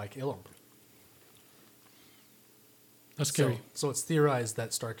 is like Ilum. That's scary. So it's theorized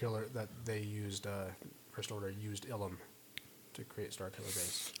that that they used First Order used Ilum to create Starkiller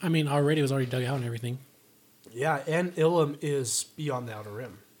Base. I mean, it was already dug out and everything. Yeah, and Ilum is beyond the Outer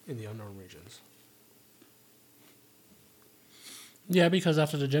Rim in the unknown regions. Yeah, because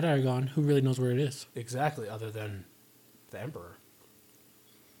after the Jedi are gone, who really knows where it is? Exactly, other than the Emperor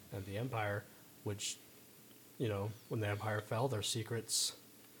and the Empire, which, when the Empire fell,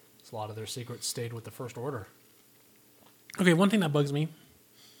 a lot of their secrets stayed with the First Order. Okay, one thing that bugs me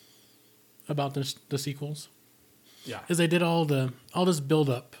about the sequels, is they did all this build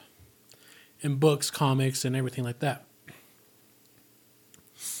up in books, comics, and everything like that.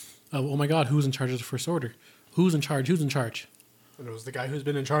 Oh my God, who's in charge of the First Order? Who's in charge? And it was the guy who's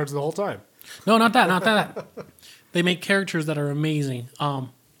been in charge the whole time. No, not that. Not that. They make characters that are amazing.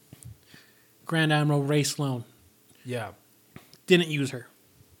 Grand Admiral Ray Sloan. Yeah. Didn't use her.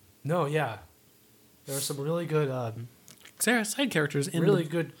 No, yeah. There are some really good... side characters in really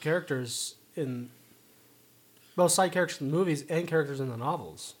good characters in... both side characters in the movies and characters in the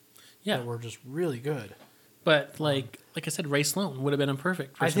novels. Yeah. That were just really good. But, like I said, Ray Sloan would have been a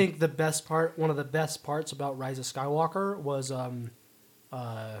perfect person. I think one of the best parts about Rise of Skywalker was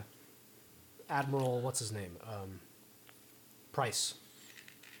Admiral, what's his name? Price.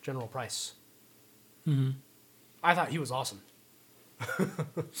 General Price. Mm-hmm. I thought he was awesome.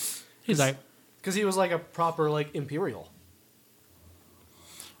 He's like... Because he was like a proper, like, Imperial.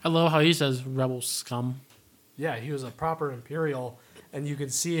 I love how he says rebel scum. Yeah, he was a proper Imperial, and you can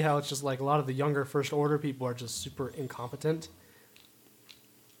see how it's just like a lot of the younger First Order people are just super incompetent,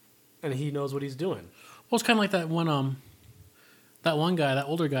 and he knows what he's doing. Well, it's kind of like that one guy, that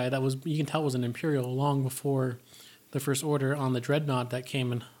older guy that was, you can tell was an Imperial long before the First Order on the Dreadnought that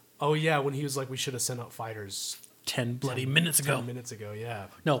came in. Oh yeah, when he was like, we should have sent out fighters 10 minutes ago. 10 minutes ago, yeah.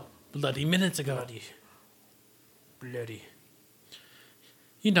 No, bloody minutes ago. Bloody.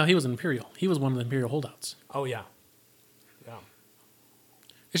 You know, he was an Imperial. He was one of the Imperial holdouts. Oh yeah. Yeah.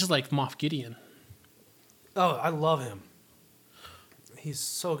 It's just like Moff Gideon. Oh, I love him. He's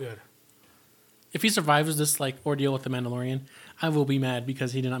so good. If he survives this like ordeal with the Mandalorian, I will be mad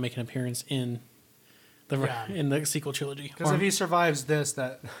because he did not make an appearance in the sequel trilogy. Because if he survives this,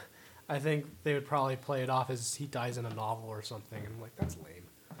 that I think they would probably play it off as he dies in a novel or something. And I'm like, that's lame.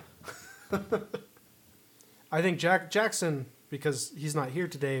 I think Jackson, because he's not here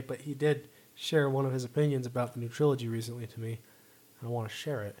today, but he did share one of his opinions about the new trilogy recently to me, and I want to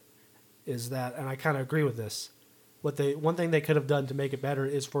share it, is that, and I kind of agree with this, one thing they could have done to make it better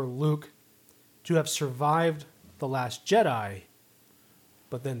is for Luke to have survived The Last Jedi,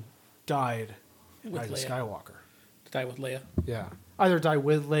 but then died in Rise of Skywalker. Die with Leia. Yeah. Either die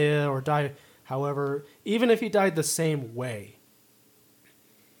with Leia or die however, even if he died the same way,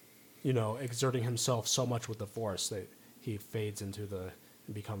 you know, exerting himself so much with the Force that he fades into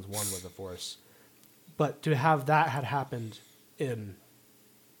and becomes one with the Force. But to have that had happened in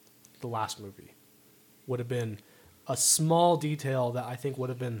the last movie would have been a small detail that I think would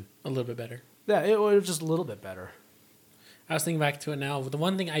have been a little bit better. Yeah, it would have just a little bit better. I was thinking back to it now. The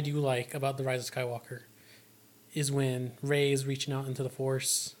one thing I do like about The Rise of Skywalker is when Rey is reaching out into the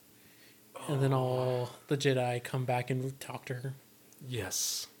Force, and then all the Jedi come back and talk to her.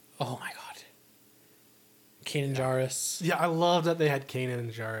 Yes. Oh my god. Kanan Jarrus. Yeah, I love that they had Kanan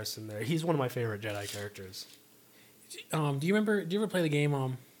and Jarrus in there. He's one of my favorite Jedi characters. Do you ever play the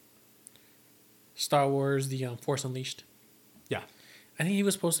game Star Wars The Force Unleashed? Yeah. I think he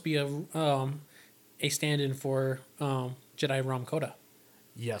was supposed to be a stand-in for Jedi Ram Koda.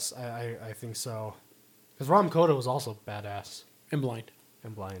 Yes, I think so. Because Ram Koda was also badass. And blind.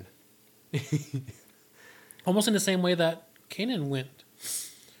 Almost in the same way that Kanan went.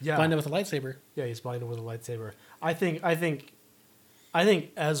 Yeah. Blinded with a lightsaber. Yeah, he's blinded with a lightsaber. I think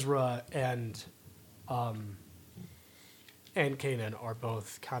Ezra and Kanan are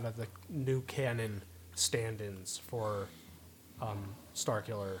both kind of the new canon stand-ins for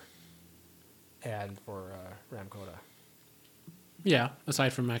Starkiller and for Ram Koda. Yeah,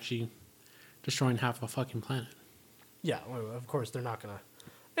 aside from actually destroying half of a fucking planet. Yeah, well, of course they're not gonna.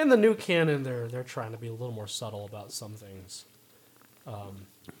 In the new canon, they're trying to be a little more subtle about some things,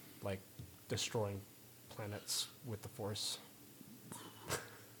 like destroying planets with the Force,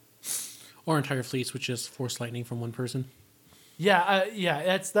 or entire fleets with just Force lightning from one person. Yeah,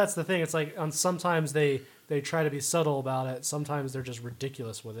 that's the thing. It's like sometimes they try to be subtle about it. Sometimes they're just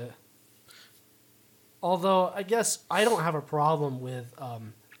ridiculous with it. Although I guess I don't have a problem with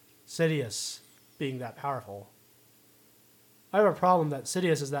Sidious being that powerful. I have a problem that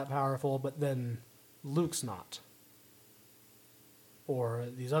Sidious is that powerful, but then Luke's not. Or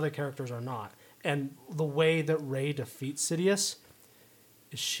these other characters are not. And the way that Rey defeats Sidious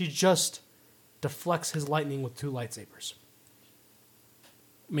is she just deflects his lightning with 2 lightsabers.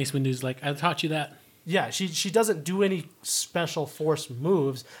 Mace Windu's like, I taught you that. Yeah, she doesn't do any special Force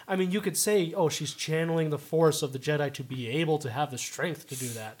moves. I mean, you could say, oh, she's channeling the Force of the Jedi to be able to have the strength to do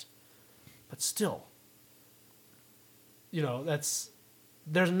that. But still, you know,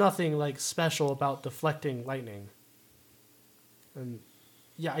 there's nothing like special about deflecting lightning. And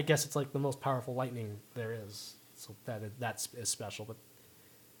yeah, I guess it's like the most powerful lightning there is. So that's special, but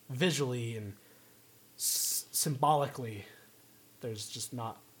visually and symbolically, there's just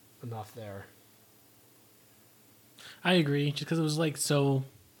not enough there. I agree, just because it was like so.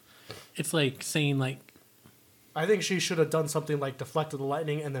 It's like saying like I think she should have done something like deflected the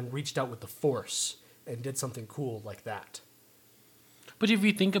lightning and then reached out with the Force and did something cool like that. But if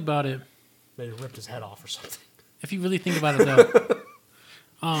you think about it, Maybe ripped his head off or something. if you really think about it, though,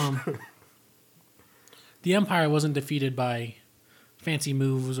 the Empire wasn't defeated by fancy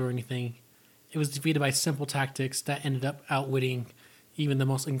moves or anything. It was defeated by simple tactics that ended up outwitting even the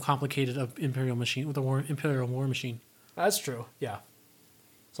most complicated of Imperial machine with the Imperial war machine. That's true. Yeah.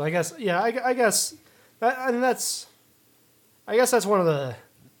 So I guess, yeah, I guess, that's one of the.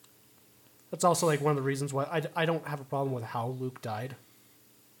 That's also like one of the reasons why I don't have a problem with how Luke died.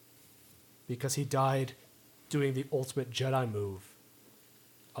 Because he died doing the ultimate Jedi move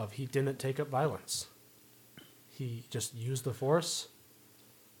of he didn't take up violence. He just used the Force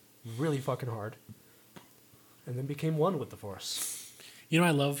really fucking hard and then became one with the Force. You know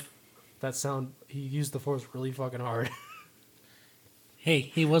what I love? That sound, he used the Force really fucking hard. Hey,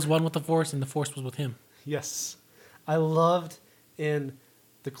 he was one with the Force and the Force was with him. Yes. I loved in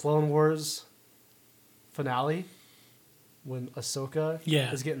the Clone Wars finale when Ahsoka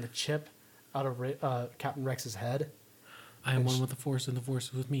is getting the chip out of Captain Rex's head. I am one with the Force and the Force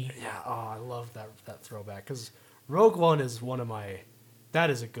is with me. Yeah, I love that throwback because Rogue One is that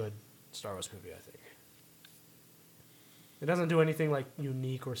is a good Star Wars movie, I think. It doesn't do anything like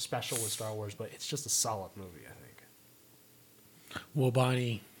unique or special with Star Wars, but it's just a solid movie, I think.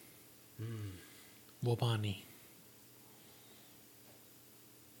 Wobani. Wobani.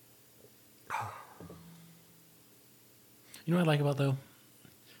 You know what I like about though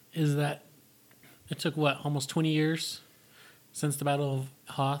is that it took almost 20 years since the Battle of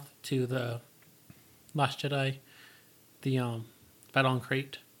Hoth to the Last Jedi, the Battle on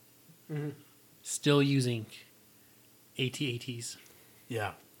Crate, still using AT-ATs.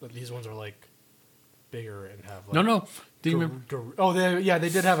 Yeah, but these ones are like bigger and have like no. Do you remember? They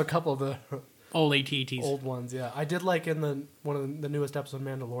did have a couple of the old AT-ATs, old ones. Yeah, I did like in one of the newest episodes of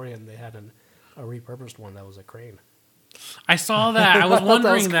Mandalorian, they had a repurposed one that was a crane. I saw that. I was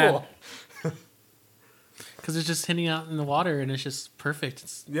wondering that. Because it's just hitting out in the water and it's just perfect.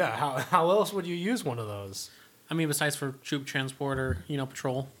 Yeah, how else would you use one of those? I mean, besides for troop transport or,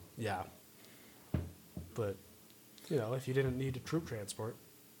 patrol. Yeah. But, if you didn't need a troop transport.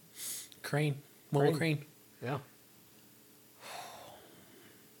 Crane. Mobile crane. Yeah.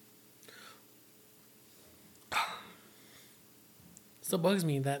 Still bugs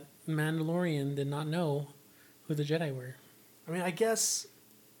me that Mandalorian did not know who the Jedi were. I mean, I guess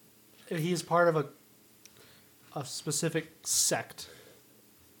he's part of a specific sect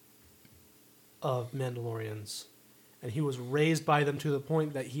of Mandalorians, and he was raised by them to the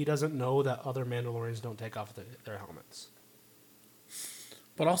point that he doesn't know that other Mandalorians don't take off their helmets.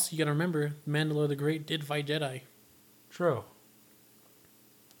 But also, you got to remember, Mandalore the Great did fight Jedi. True.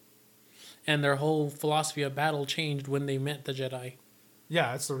 And their whole philosophy of battle changed when they met the Jedi.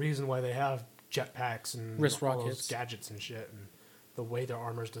 Yeah, that's the reason why they have jetpacks and wrist all rockets, those gadgets and shit, and the way their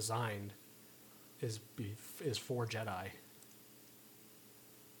armor's designed is for Jedi.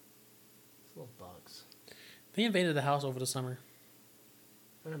 Little bugs. They invaded the house over the summer.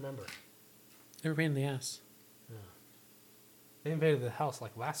 I remember. They were a pain in the ass. Yeah. They invaded the house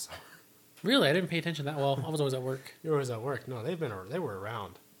like last summer. Really? I didn't pay attention that well. I was always at work. You were always at work. No, they were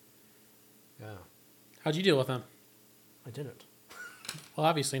around. Yeah. How'd you deal with them? I didn't. Well,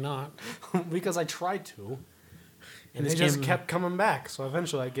 obviously not. Because I tried to. And they just kept coming back, so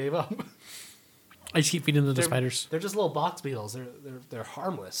eventually I gave up. I just keep feeding them the spiders. They're just little box beetles. They're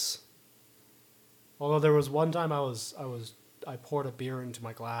harmless. Although there was one time I poured a beer into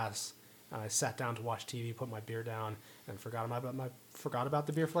my glass and I sat down to watch TV, put my beer down, and forgot about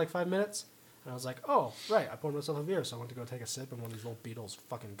the beer for like 5 minutes. And I was like, oh, right, I poured myself a beer, so I went to go take a sip, and one of these little beetles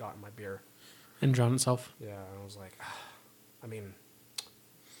fucking got in my beer. And drowned itself. Yeah, and I was like, I mean,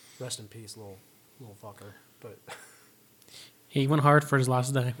 rest in peace, little fucker. But he went hard for his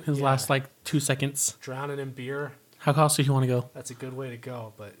last day. Last 2 seconds. Drowning in beer. How close do you want to go? That's a good way to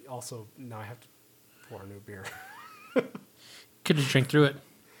go, but also now I have to pour a new beer. Could have drank through it.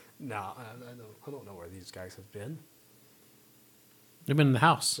 No, I don't know where these guys have been. They've been in the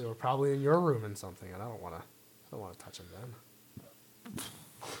house. They were probably in your room and something, and I don't want to touch them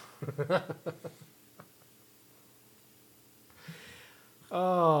then.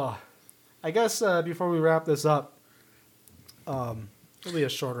 Oh, I guess before we wrap this up, it'll be a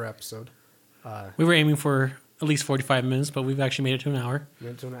shorter episode. We were aiming for at least 45 minutes, but we've actually made it to an hour.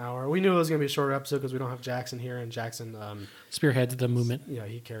 Into an hour. We knew it was going to be a shorter episode because we don't have Jackson here, and Jackson spearheads the movement. Yeah,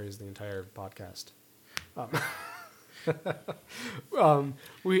 he carries the entire podcast. I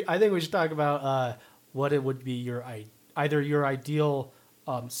think we should talk about what it would be either your ideal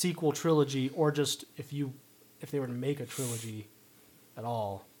sequel trilogy, or just if you if they were to make a trilogy at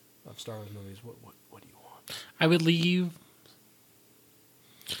all of Star Wars movies, what do you want? I would leave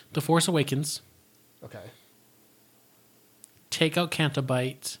The Force Awakens. Okay. Take out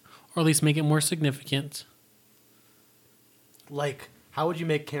Cantabite, or at least make it more significant. Like, how would you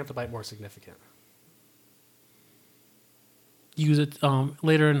make Cantabite more significant? Use it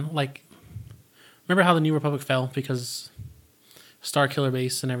later in, like, remember how the New Republic fell because Star Killer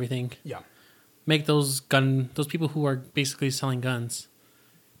Base and everything? Yeah. Make those people who are basically selling guns,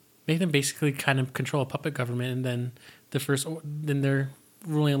 make them basically kind of control a puppet government, and then then they're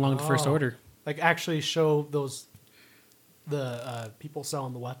ruling along the First Order. Like, actually show the people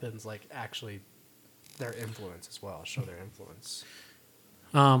selling the weapons, like, actually their influence as well. Show their influence.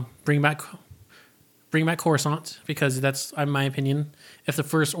 Bring back Coruscant, because that's, in my opinion, if the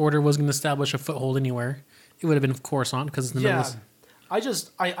First Order was going to establish a foothold anywhere, it would have been Coruscant, because it's in the middle.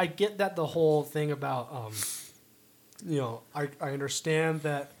 I get that the whole thing about, I understand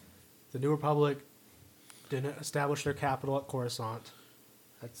that the New Republic didn't establish their capital at Coruscant.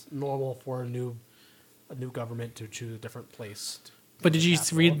 That's normal for a new government to choose a different place. But did you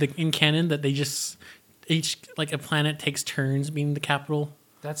read in canon that they just each, like, a planet takes turns being the capital?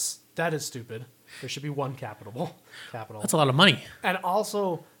 That is stupid. There should be one capital. That's a lot of money. And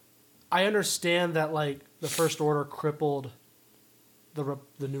also, I understand that, like, the First Order crippled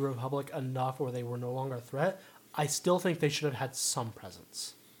the New Republic enough where they were no longer a threat. I still think they should have had some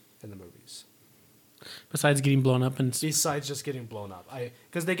presence in the movies. Besides getting blown up Besides just getting blown up.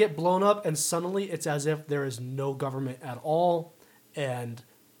 Because they get blown up and suddenly it's as if there is no government at all and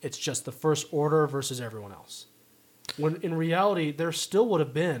it's just the First Order versus everyone else. When in reality, there still would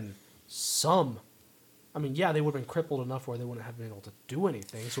have been some... I mean, yeah, they would have been crippled enough where they wouldn't have been able to do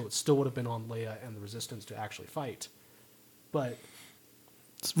anything, so it still would have been on Leia and the Resistance to actually fight. But...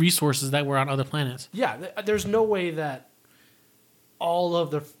 resources that were on other planets. Yeah, there's no way that all of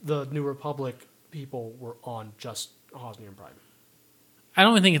the New Republic people were on just Hosnian Prime. I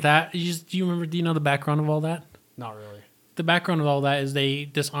don't think that. Do you know the background of all that? Not really. The background of all that is they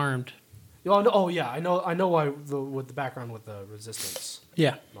disarmed. Oh yeah, I know why with the background with the Resistance.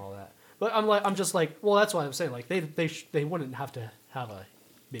 Yeah. And all that. But I'm just like, well, that's why I'm saying, like, they wouldn't have to have a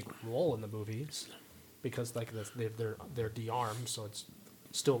big role in the movies because, like, they're de-armed, so it's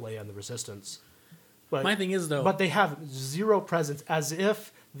still Leia and the Resistance. But my thing is, though, but they have zero presence, as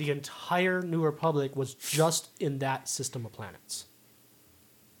if the entire New Republic was just in that system of planets.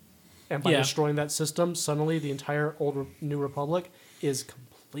 And by destroying that system, suddenly the entire old New Republic is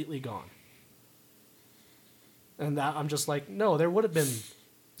completely gone. And that I'm just like, no, there would have been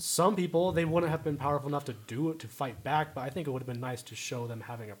some people, they wouldn't have been powerful enough to do it, to fight back, but I think it would have been nice to show them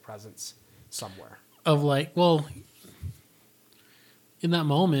having a presence somewhere. Of, like, well, in that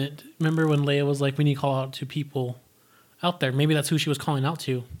moment, remember when Leia was like, we need to call out to people out there? Maybe that's who she was calling out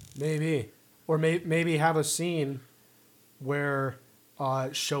to. Maybe. Or maybe have a scene where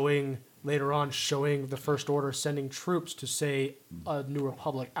showing the First Order sending troops to, say, a New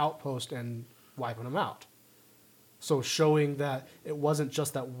Republic outpost and wiping them out. So showing that it wasn't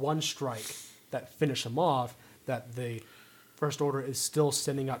just that one strike that finished them off, that the First Order is still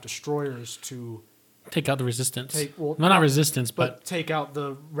sending out destroyers to... take out the Resistance. Not Resistance, but... take out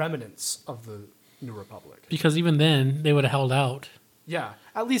the remnants of the New Republic. Because even then, they would have held out. Yeah,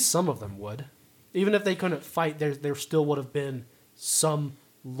 at least some of them would. Even if they couldn't fight, there still would have been some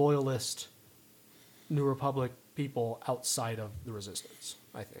loyalist New Republic people outside of the Resistance,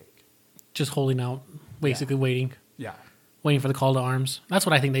 I think. Just holding out, basically waiting. Yeah. Waiting for the call to arms. That's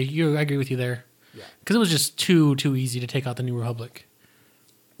what I think. I agree with you there. Yeah. Because it was just too easy to take out the New Republic.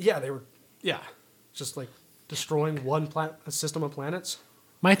 Yeah, they were... Yeah. Just like destroying a system of planets.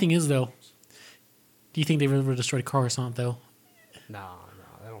 My thing is, though, do you think they would have destroyed Coruscant, though? No,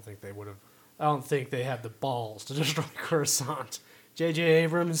 I don't think they would have. I don't think they had the balls to destroy Coruscant. J.J.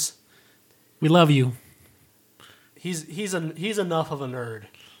 Abrams, we love you. He's enough of a nerd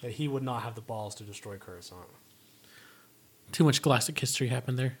that he would not have the balls to destroy Coruscant. Too much galactic history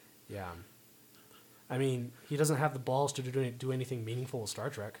happened there. Yeah, I mean, he doesn't have the balls to do anything meaningful with Star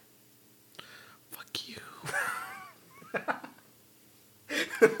Trek. Fuck you.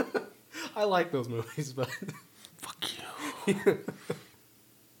 I like those movies, but fuck you.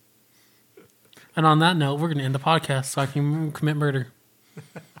 And on that note, we're going to end the podcast so I can commit murder.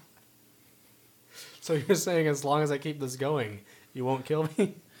 So you're saying as long as I keep this going, you won't kill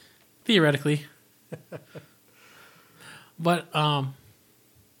me? Theoretically. But,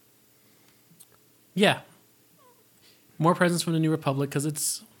 yeah. More presence from the New Republic, because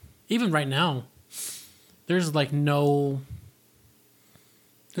it's, even right now, there's like no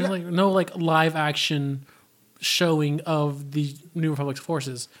live action showing of the New Republic's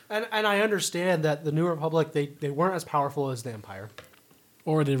forces. And I understand that the New Republic, they weren't as powerful as the Empire.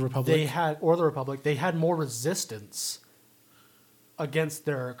 Or the Republic. The Republic. They had more resistance against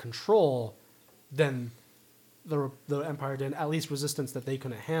their control than the Empire did. At least resistance that they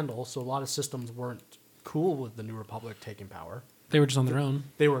couldn't handle. So a lot of systems weren't cool with the New Republic taking power. They were just on their own.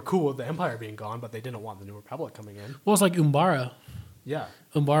 They were cool with the Empire being gone, but they didn't want the New Republic coming in. Well, it's like Umbara. Yeah.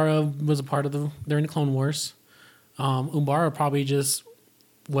 Umbara was a part of they're in the Clone Wars. Umbara probably just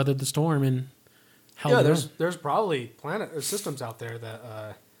weathered the storm and held there's probably planet or systems out there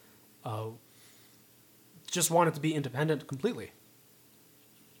that just wanted to be independent completely.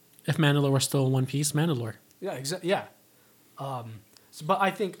 If Mandalore was still one piece, Mandalore. Yeah, exactly. Yeah. But I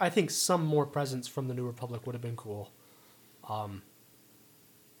think some more presence from the New Republic would have been cool.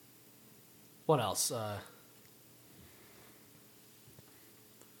 What else?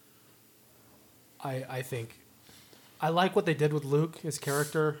 I think I like what they did with Luke, his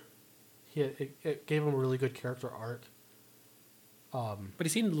character. It gave him a really good character arc. But he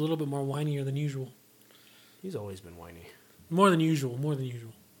seemed a little bit more whinier than usual. He's always been whiny. More than usual.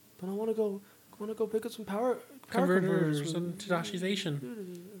 But I want to go pick up some power converters and Tadashi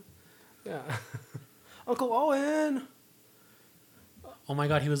Station. Yeah. Uncle Owen. Oh my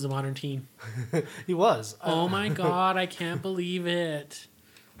god, he was the modern teen. He was. Oh my god, I can't believe it.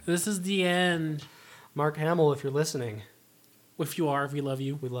 This is the end. Mark Hamill, if you're listening. If you are, we love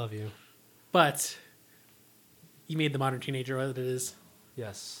you. We love you. But you made the modern teenager what it is.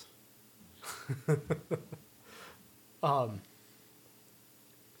 Yes. No,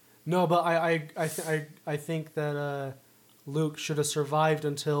 but I think that Luke should have survived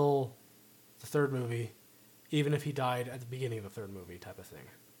until the third movie, even if he died at the beginning of the third movie, type of thing.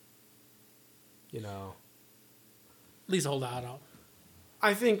 You know. At least hold out.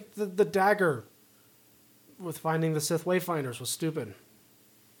 I think the dagger with finding the Sith Wayfinders was stupid.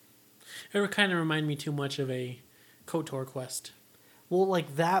 It would kind of remind me too much of a KOTOR quest. Well,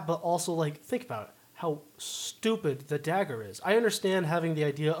 like that, but also like think about it. How stupid the dagger is. I understand having the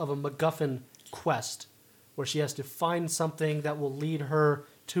idea of a MacGuffin quest where she has to find something that will lead her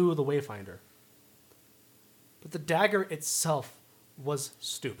to the Wayfinder. But the dagger itself was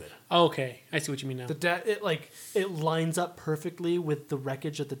stupid. Oh, okay, I see what you mean now. It lines up perfectly with the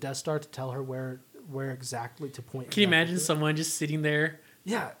wreckage at the Death Star to tell her where exactly to point. Can you imagine someone just sitting there?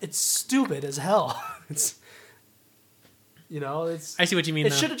 Yeah, it's stupid as hell. It's I see what you mean.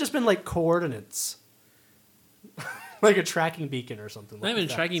 It should have just been like coordinates. Like a tracking beacon or something. Not even a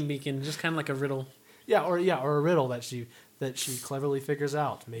tracking beacon, just kind of like a riddle. Yeah, or a riddle that she cleverly figures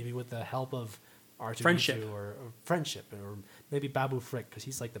out, maybe with the help of R2-D2 friendship, or friendship, or maybe Babu Frick, because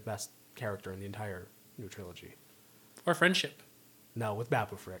he's like the best character in the entire new trilogy. Or friendship. No, with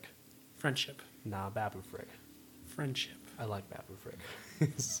Babu Frick. Friendship. Nah, Babu Frick. Friendship. I like Babu Frick.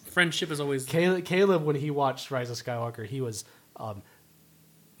 Friendship is always... Caleb, when he watched Rise of Skywalker, he was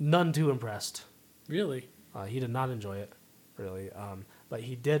none too impressed. Really? He did not enjoy it, really. But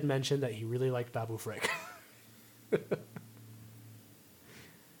he did mention that he really liked Babu Frick.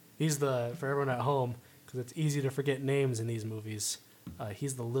 He's for everyone at home, because it's easy to forget names in these movies.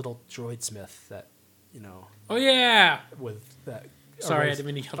 He's the little droid smith that, Oh yeah. With that. Sorry, I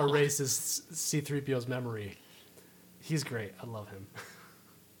didn't mean to erases C-3PO's memory. He's great. I love him.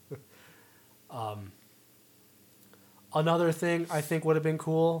 Another thing I think would have been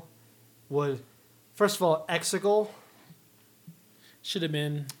cool would, first of all, Exegol. Should have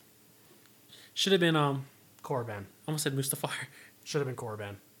been Korriban. I almost said Mustafar. Should have been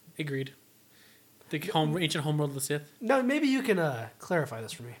Korriban. Agreed. The ancient homeworld of the Sith. No, maybe you can clarify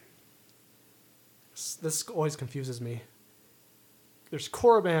this for me. This always confuses me. There's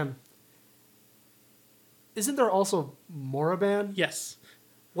Korriban. Isn't there also Moraban? Yes.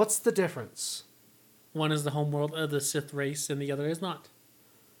 What's the difference? One is the homeworld of the Sith race, and the other is not.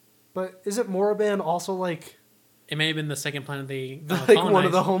 But isn't Moraban also like... It may have been the second planet they like one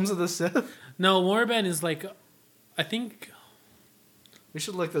of the homes of the Sith? No, Moraban is like... I think... We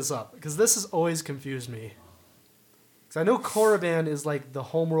should look this up, because this has always confused me. Because I know Korriban is like the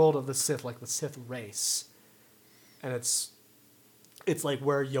homeworld of the Sith, like the Sith race. And it's like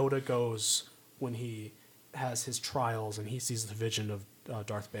where Yoda goes when he has his trials and he sees the vision of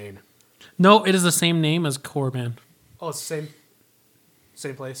Darth Bane. No, it is the same name as Korriban. Oh, it's the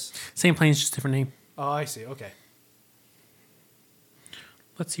same place? Same place, just different name. Oh, I see. Okay.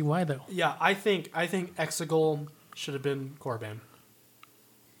 Let's see why, though. Yeah, I think Exegol should have been Korriban.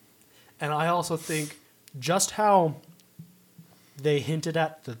 And I also think just how they hinted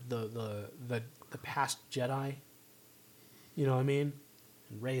at the past Jedi, you know what I mean?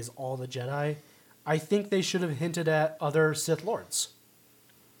 And Rey's all the Jedi. I think they should have hinted at other Sith Lords.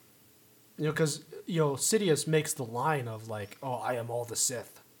 Because, Sidious makes the line of like, oh, I am all the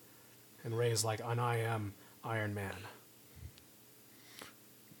Sith. And Rey's like, and I am Iron Man.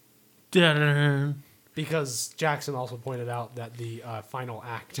 Dun. Because Jackson also pointed out that the final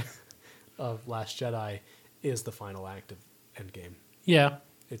act of Last Jedi is the final act of Endgame. Yeah.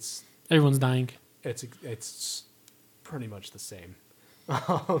 Everyone's dying. It's pretty much the same.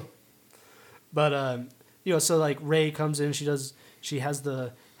 But so like Rey comes in, she has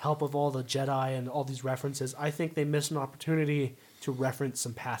the help of all the Jedi and all these references. I think they missed an opportunity to reference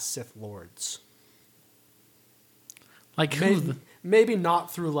some past Sith Lords. Like maybe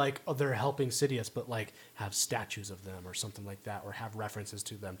not through like they're helping Sidious, but like have statues of them or something like that, or have references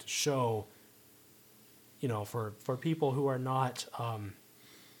to them to show, for people who are not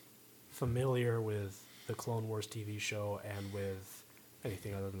familiar with the Clone Wars TV show and with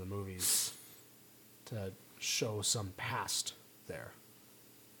anything other than the movies, to show some past there.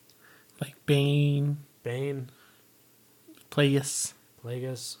 Like Bane, Plagueis,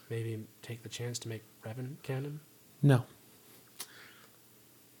 maybe take the chance to make Revan canon. No.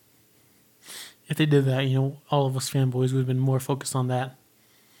 If they did that, all of us fanboys would have been more focused on that.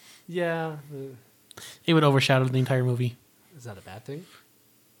 Yeah. It would overshadow the entire movie. Is that a bad thing?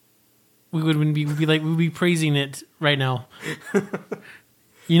 We'd be praising it right now.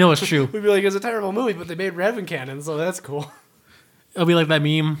 It's true. We'd be like, it's a terrible movie, but they made Revan canon, so that's cool. It'll be like that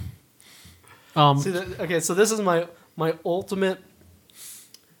meme. So this is my ultimate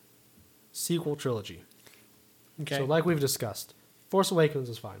sequel trilogy. Okay. So like we've discussed, Force Awakens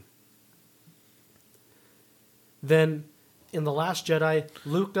is fine. Then, in The Last Jedi,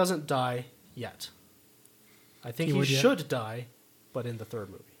 Luke doesn't die yet. I think he should die, but in the third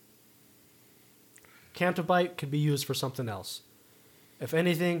movie. Canto Bight could be used for something else. If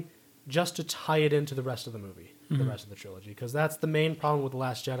anything, just to tie it into the rest of the movie, the rest of the trilogy. Because that's the main problem with The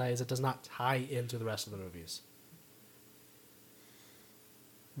Last Jedi, is it does not tie into the rest of the movies.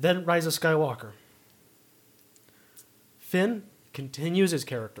 Then Rise of Skywalker. Finn continues his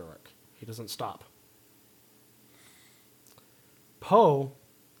character arc. He doesn't stop. Poe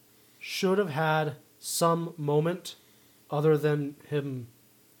should have had some moment other than him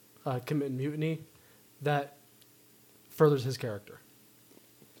commit mutiny that furthers his character.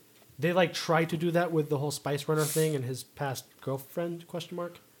 They try to do that with the whole Spice Runner thing and his past girlfriend ?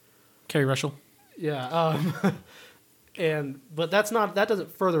 Carrie Russell. Yeah, but that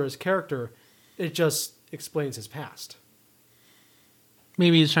doesn't further his character. It just explains his past.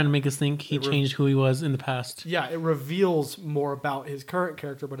 Maybe he's trying to make us think he changed who he was in the past. Yeah, it reveals more about his current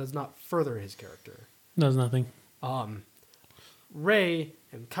character, but does not further his character. Does nothing. Rey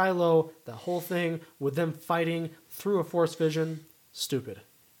and Kylo, the whole thing with them fighting through a Force vision, stupid.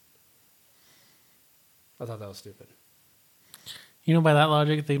 I thought that was stupid. By that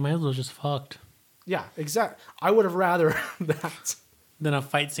logic, they might as well just fucked. Yeah, exactly. I would have rather that than a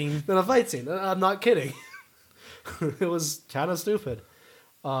fight scene. I'm not kidding. It was kind of stupid.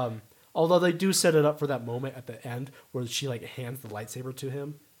 Although they do set it up for that moment at the end where she hands the lightsaber to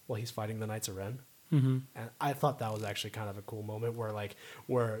him while he's fighting the Knights of Ren. Mm-hmm. And I thought that was actually kind of a cool moment where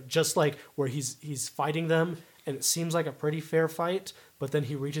he's fighting them and it seems like a pretty fair fight, but then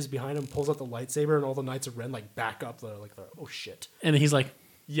he reaches behind him, pulls out the lightsaber, and all the Knights of Ren back up. They're oh shit. And he's like,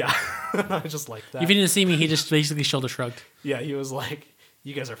 yeah, I just like that. If he didn't see me, he just basically shoulder shrugged. Yeah, he was like,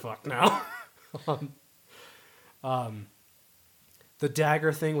 you guys are fucked now. The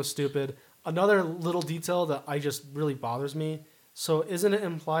dagger thing was stupid. Another little detail that really bothers me. So isn't it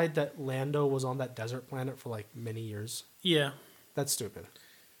implied that Lando was on that desert planet for many years? Yeah. That's stupid.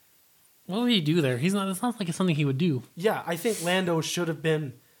 What would he do there? It's not like it's something he would do. Yeah, I think Lando should have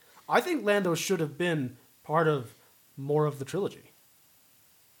been part of more of the trilogy.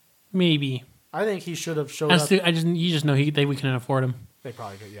 Maybe. I think he should have showed up. You just know we couldn't afford him. They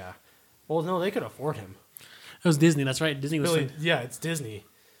probably could, yeah. Well, no, they could afford him. It was Disney, that's right. Disney was... Yeah, it's Disney.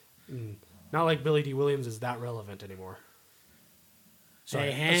 Not like Billy D. Williams is that relevant anymore.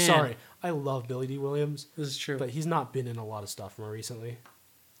 Sorry. I love Billy D. Williams. This is true. But he's not been in a lot of stuff more recently.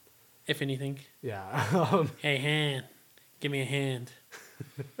 If anything. Yeah. Hey, hand. Give me a hand.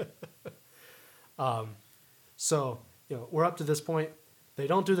 So, we're up to this point. They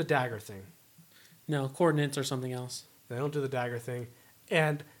don't do the dagger thing. No, coordinates or something else. They don't do the dagger thing.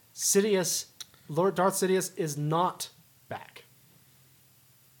 And Sidious, Lord Darth Sidious, is not back.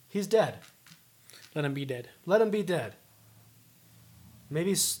 He's dead. Let him be dead. Let him be dead.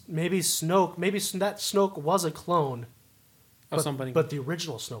 Maybe Snoke, that Snoke was a clone of somebody. But the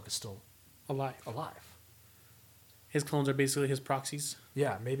original Snoke is still alive. His clones are basically his proxies.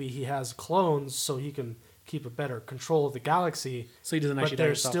 Yeah, maybe he has clones so he can keep a better control of the galaxy. So he doesn't actually But die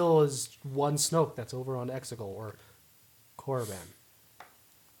there himself. still is one Snoke that's over on Exegol or Korriban.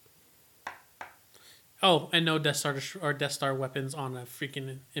 Oh, and no Death Star or Death Star weapons on a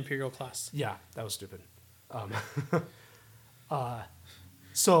freaking Imperial class. Yeah, that was stupid.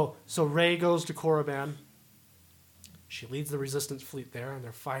 So Rey goes to Korriban. She leads the Resistance fleet there, and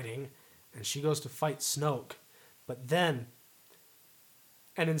they're fighting. And she goes to fight Snoke, but then,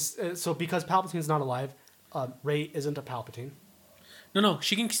 so because Palpatine's not alive, Rey isn't a Palpatine. No,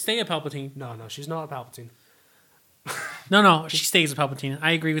 she can stay a Palpatine. No, she's not a Palpatine. No, she stays a Palpatine.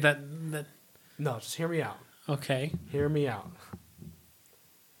 I agree with that. No, just hear me out. Okay. Hear me out.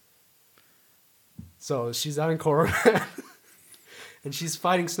 So she's out in Korriban, and she's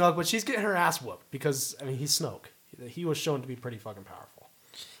fighting Snoke, but she's getting her ass whooped because he's Snoke. He was shown to be pretty fucking powerful.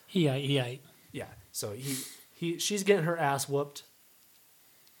 Yeah. Yeah. So she's getting her ass whooped.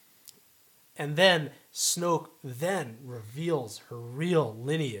 And then Snoke then reveals her real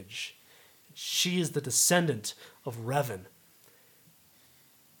lineage. She is the descendant of Revan.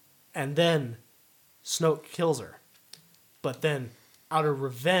 And then Snoke kills her. But then out of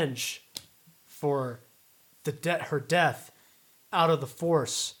revenge for her death, out of the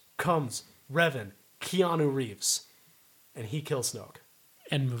Force comes Revan, Keanu Reeves. And he kills Snoke.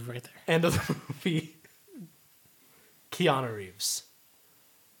 End move right there. End of the movie. Keanu Reeves.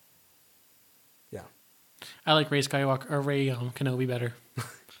 Yeah. I like Rey Skywalker or Rey Kenobi better.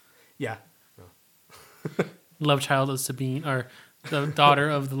 Yeah. Love child of Sabine, or the daughter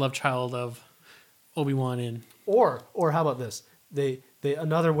of the love child of Obi-Wan and. Or how about this? They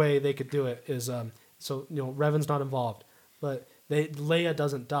another way they could do it is Revan's not involved, but Leia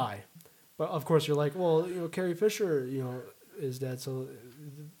doesn't die. But of course you're like, well, Carrie Fisher, is dead, so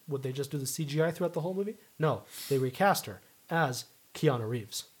would they just do the CGI throughout the whole movie? No, they recast her as Keanu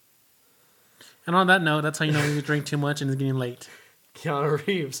Reeves. And on that note, that's how you know you drink too much and it's getting late. Keanu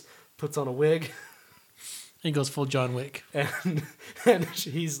Reeves puts on a wig. He goes full John Wick. And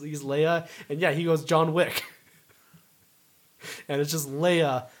he's Leia, and yeah, he goes John Wick. And it's just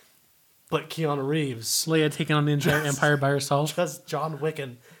Leia, but Keanu Reeves. Leia taking on the entire Empire by herself. Just John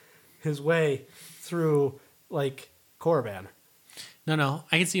Wicking his way through, Korriban. No,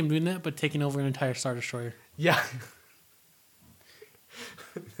 I can see him doing that, but taking over an entire Star Destroyer. Yeah.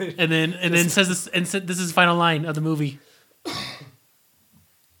 And then says this, and said this is the final line of the movie.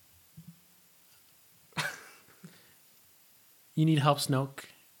 You need help, Snoke.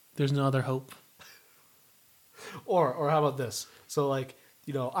 There's no other hope. Or how about this? So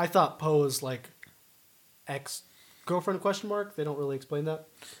I thought Poe was ex-girlfriend ? They don't really explain that.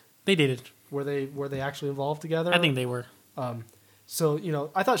 They dated. Were they actually involved together? I think they were. So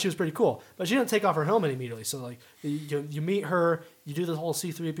I thought she was pretty cool, but she didn't take off her helmet immediately. So you meet her, you do the whole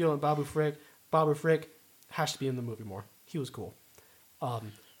C-3PO and Babu Frick. Babu Frick has to be in the movie more. He was cool.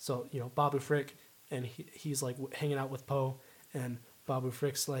 So Babu Frick, and he's hanging out with Poe, and Babu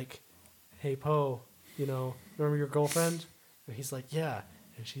Frick's like, "Hey Poe, remember your girlfriend?" And he's like, "Yeah,"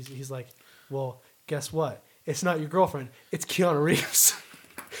 and he's like, "Well, guess what? It's not your girlfriend. It's Keanu Reeves."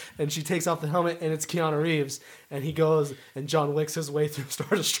 And she takes off the helmet, and it's Keanu Reeves. And he goes and John Wicks his way through Star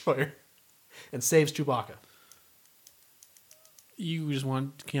Destroyer and saves Chewbacca. You just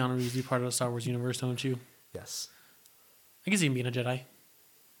want Keanu Reeves to be part of the Star Wars universe, don't you? Yes. I can see him being a Jedi.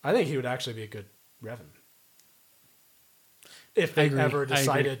 I think he would actually be a good Revan. If they ever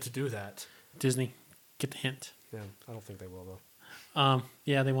decided to do that. Disney, get the hint. Yeah, I don't think they will, though.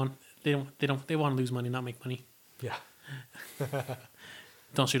 Yeah, they want to lose money, not make money. Yeah.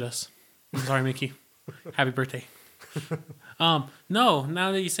 Don't shoot us. I'm sorry, Mickey. Happy birthday. No,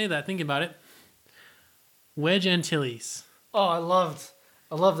 now that you say that, thinking about it. Wedge Antilles. Oh, I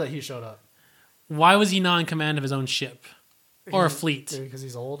love that he showed up. Why was he not in command of his own ship? Or a fleet? Maybe because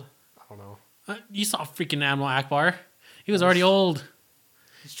he's old? I don't know. You saw freaking Admiral Akbar. He was already old.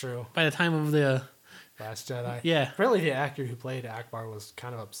 It's true. By the time of the Last Jedi. Yeah. Apparently the actor who played Akbar was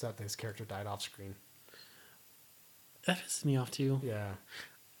kind of upset that his character died off screen. That pisses me off too. Yeah.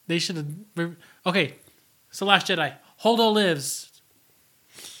 They should have. Okay, so Last Jedi. Holdo lives,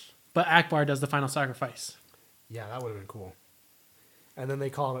 but Akbar does the final sacrifice. Yeah, that would have been cool. And then they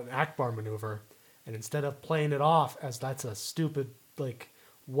call it an Akbar maneuver, and instead of playing it off as that's a stupid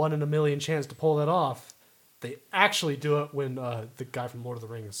 1 in a million chance to pull that off, they actually do it when the guy from Lord of the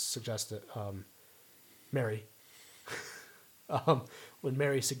Rings suggests it. Mary. When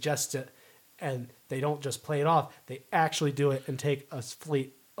Mary suggests it, and they don't just play it off, they actually do it and take a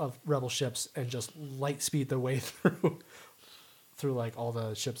fleet of rebel ships and just light speed their way through all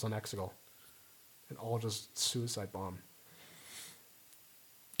the ships on Exegol. and all just suicide bomb.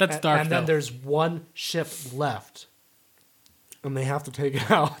 That's dark. And then there's one ship left, and they have to take it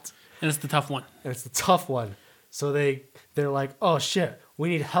out. And it's the tough one. And it's the tough one. So they're like, oh shit, we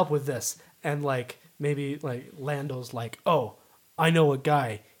need help with this. And like maybe like Lando's like, oh, I know a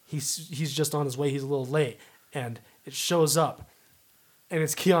guy. He's just on his way. He's a little late, and it shows up, and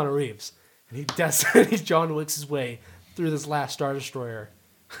it's Keanu Reeves, and he John Wicks his way through this last Star Destroyer.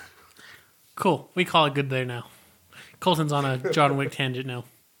 Cool. We call it good there now. Colton's on a John Wick tangent now.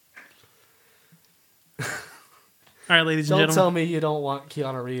 All right, ladies and gentlemen. Don't tell me you don't want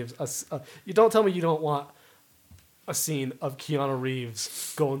Keanu Reeves. You don't tell me you don't want a scene of Keanu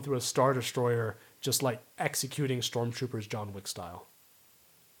Reeves going through a Star Destroyer, just like executing stormtroopers John Wick style.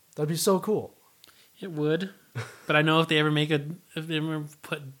 That'd be so cool. It would, but I know if they ever they're gonna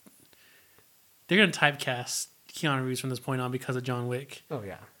typecast Keanu Reeves from this point on because of John Wick. Oh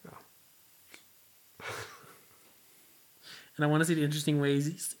yeah. No. And I want to see the interesting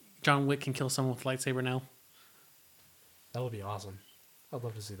ways John Wick can kill someone with a lightsaber now. That would be awesome. I'd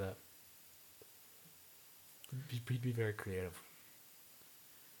love to see that. He'd be very creative.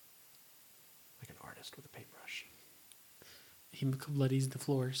 Like an artist with a paintbrush. He bloodies the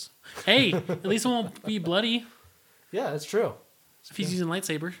floors. Hey, at least it won't be bloody. Yeah, that's true. If he's using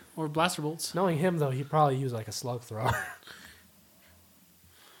lightsaber or blaster bolts. Knowing him, though, he'd probably use like a slug thrower.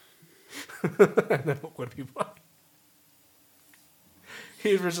 And then it would be bloody.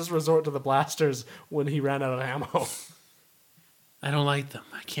 He would just resort to the blasters when he ran out of ammo. I don't like them.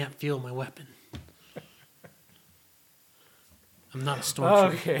 I can't feel my weapon. I'm not a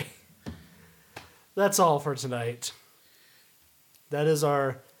stormtrooper. Okay. That's all for tonight. That is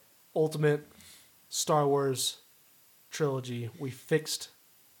our ultimate Star Wars trilogy. We've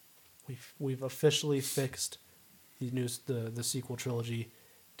officially fixed the sequel trilogy.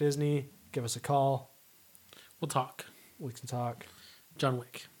 Disney, give us a call. We'll talk. We can talk. John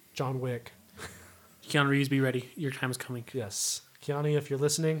Wick. John Wick. Keanu Reeves, be ready. Your time is coming. Yes. Keanu, if you're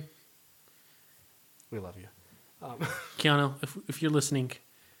listening, we love you. Keanu, if you're listening,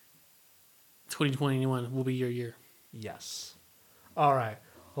 2021 will be your year. Yes. All right.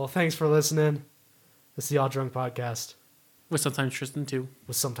 Well, thanks for listening. It's the All Drunk Podcast. With sometimes Tristan, too.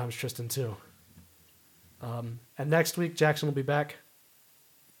 With sometimes Tristan, too. And next week, Jackson will be back.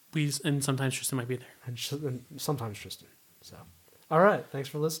 And sometimes Tristan might be there. And sometimes Tristan. So, all right. Thanks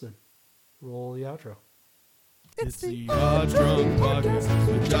for listening. Roll the outro. It's the All Drunk Podcast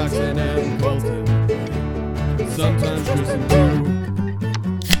with Jackson and Colton. Sometimes Tristan too.